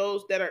opportunity for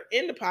those that are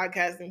in the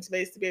podcasting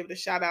space to be able to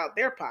shout out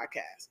their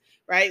podcast,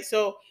 right?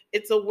 So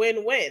it's a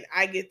win-win.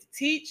 I get to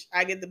teach,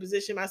 I get to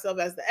position myself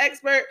as the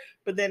expert,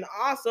 but then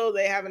also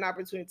they have an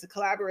opportunity to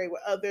collaborate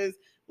with others,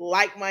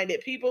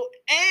 like-minded people,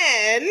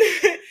 and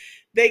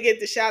they get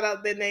to shout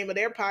out the name of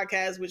their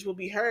podcast, which will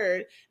be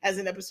heard as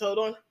an episode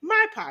on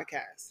my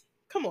podcast.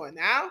 Come on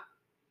now.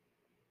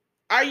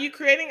 Are you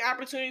creating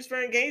opportunities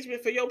for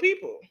engagement for your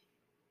people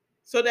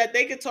so that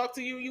they can talk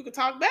to you, you can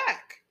talk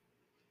back?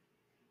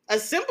 A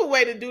simple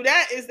way to do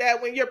that is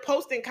that when you're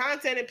posting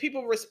content and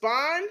people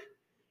respond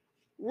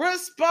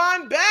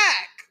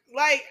back.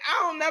 Like,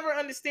 I don't never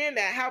understand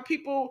that, how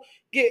people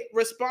get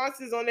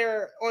responses on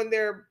their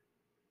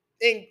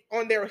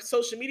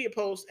social media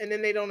posts and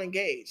then they don't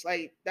engage.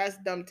 Like, that's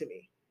dumb to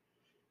me.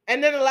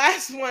 And then the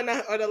last one,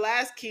 or the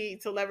last key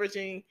to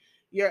leveraging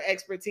your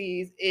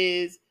expertise,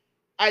 is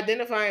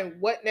identifying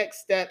what next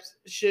steps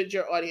should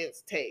your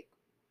audience take.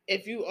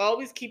 If you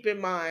always keep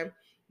in mind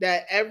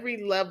that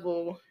every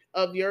level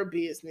of your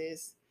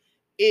business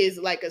is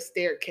like a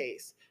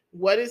staircase,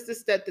 what is the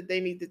step that they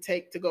need to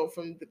take to go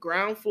from the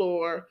ground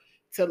floor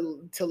to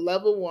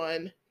level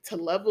 1, to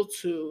level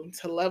 2,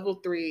 to level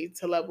 3,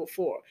 to level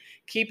 4?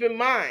 Keep in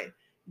mind,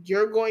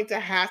 you're going to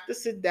have to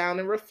sit down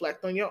and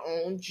reflect on your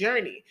own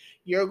journey.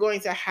 You're going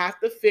to have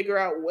to figure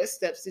out what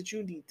steps that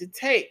you need to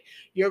take.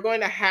 You're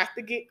going to have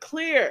to get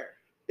clear.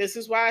 This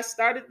is why I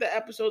started the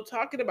episode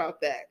talking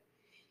about that.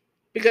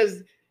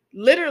 Because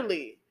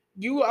literally,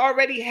 you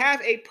already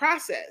have a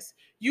process.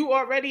 You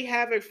already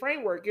have a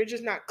framework. You're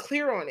just not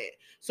clear on it.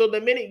 So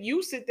the minute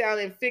you sit down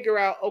and figure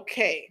out,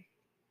 okay,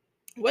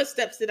 what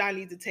steps did I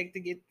need to take to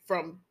get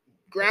from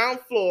ground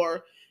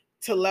floor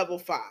to level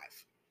 5?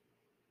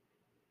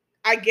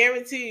 I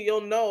guarantee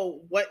you'll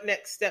know what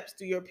next steps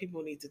do your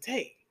people need to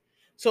take.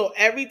 So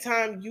every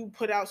time you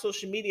put out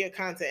social media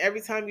content,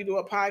 every time you do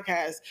a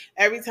podcast,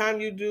 every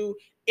time you do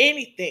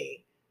anything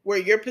where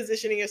you're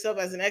positioning yourself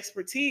as an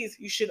expertise,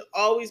 you should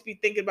always be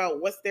thinking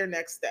about what's their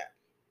next step.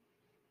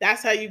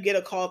 That's how you get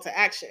a call to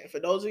action. For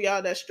those of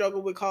y'all that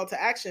struggle with call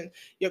to action,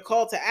 your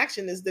call to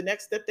action is the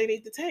next step they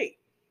need to take.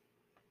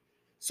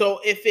 So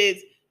if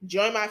it's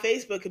join my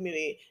Facebook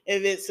community,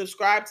 if it's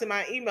subscribe to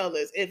my email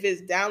list, if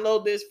it's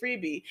download this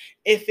freebie,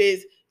 if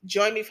it's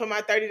join me for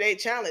my 30-day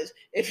challenge,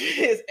 if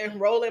it's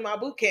enroll in my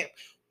bootcamp,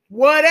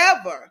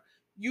 whatever,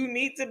 you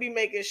need to be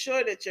making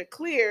sure that you're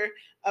clear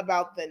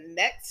about the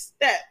next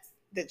steps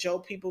that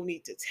your people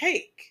need to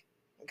take.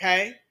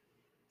 Okay?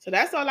 So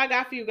that's all I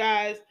got for you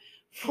guys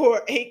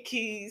for 8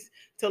 keys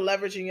to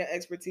leveraging your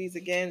expertise.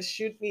 Again,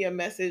 shoot me a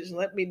message.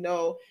 Let me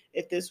know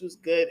if this was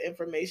good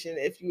information,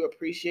 if you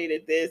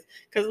appreciated this.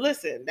 Because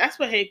listen, that's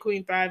what Hey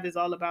Queen Thrive is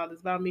all about.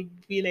 It's about me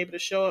being able to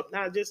show up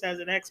not just as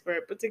an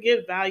expert, but to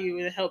give value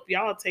and help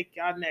y'all take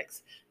y'all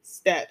next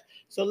step.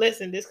 So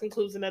listen, this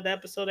concludes another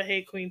episode of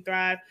Hey Queen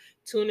Thrive.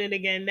 Tune in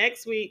again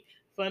next week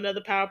for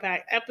another Power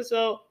Pack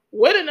episode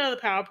with another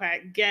Power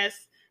Pack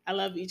guest. I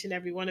love each and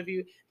every one of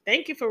you.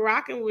 Thank you for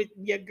rocking with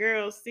your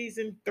girl.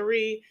 Season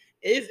 3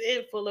 is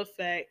in full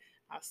effect.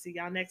 I'll see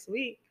y'all next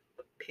week.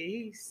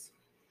 Peace.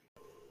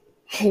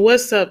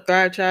 What's up,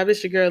 Thrive Tribe?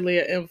 It's your girl,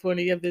 Leah M.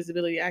 Forney, your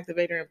visibility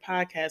activator and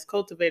podcast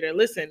cultivator.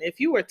 Listen, if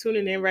you are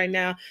tuning in right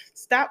now,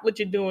 stop what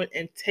you're doing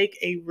and take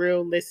a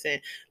real listen.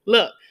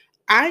 Look,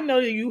 I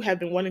know that you have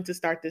been wanting to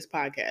start this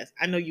podcast.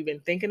 I know you've been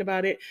thinking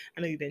about it.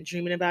 I know you've been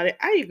dreaming about it.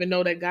 I even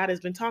know that God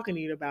has been talking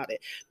to you about it.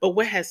 But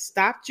what has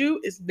stopped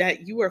you is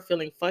that you are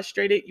feeling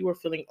frustrated, you are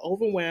feeling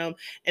overwhelmed,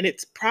 and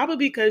it's probably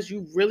because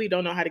you really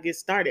don't know how to get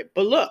started.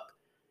 But look,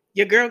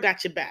 your girl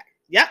got your back.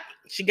 Yep,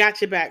 she got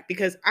your back,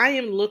 because I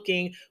am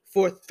looking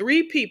for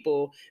 3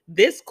 people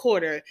this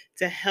quarter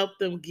to help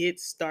them get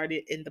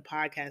started in the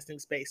podcasting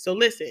space. So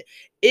listen,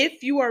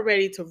 if you are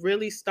ready to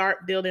really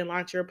start, build, and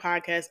launch your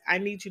podcast, I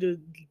need you to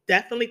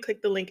definitely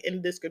click the link in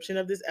the description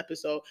of this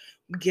episode,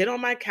 get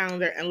on my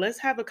calendar, and let's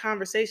have a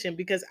conversation,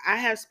 because I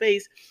have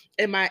space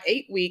in my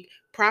 8-week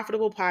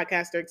Profitable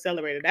Podcaster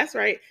Accelerator. That's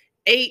right,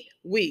 8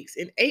 weeks.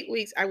 In 8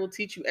 weeks, I will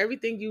teach you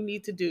everything you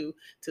need to do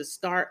to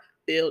start,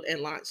 build,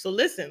 and launch. So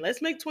listen,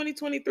 let's make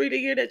 2023 the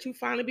year that you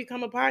finally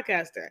become a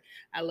podcaster.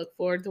 I look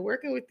forward to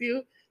working with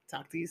you.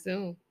 Talk to you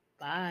soon.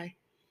 Bye.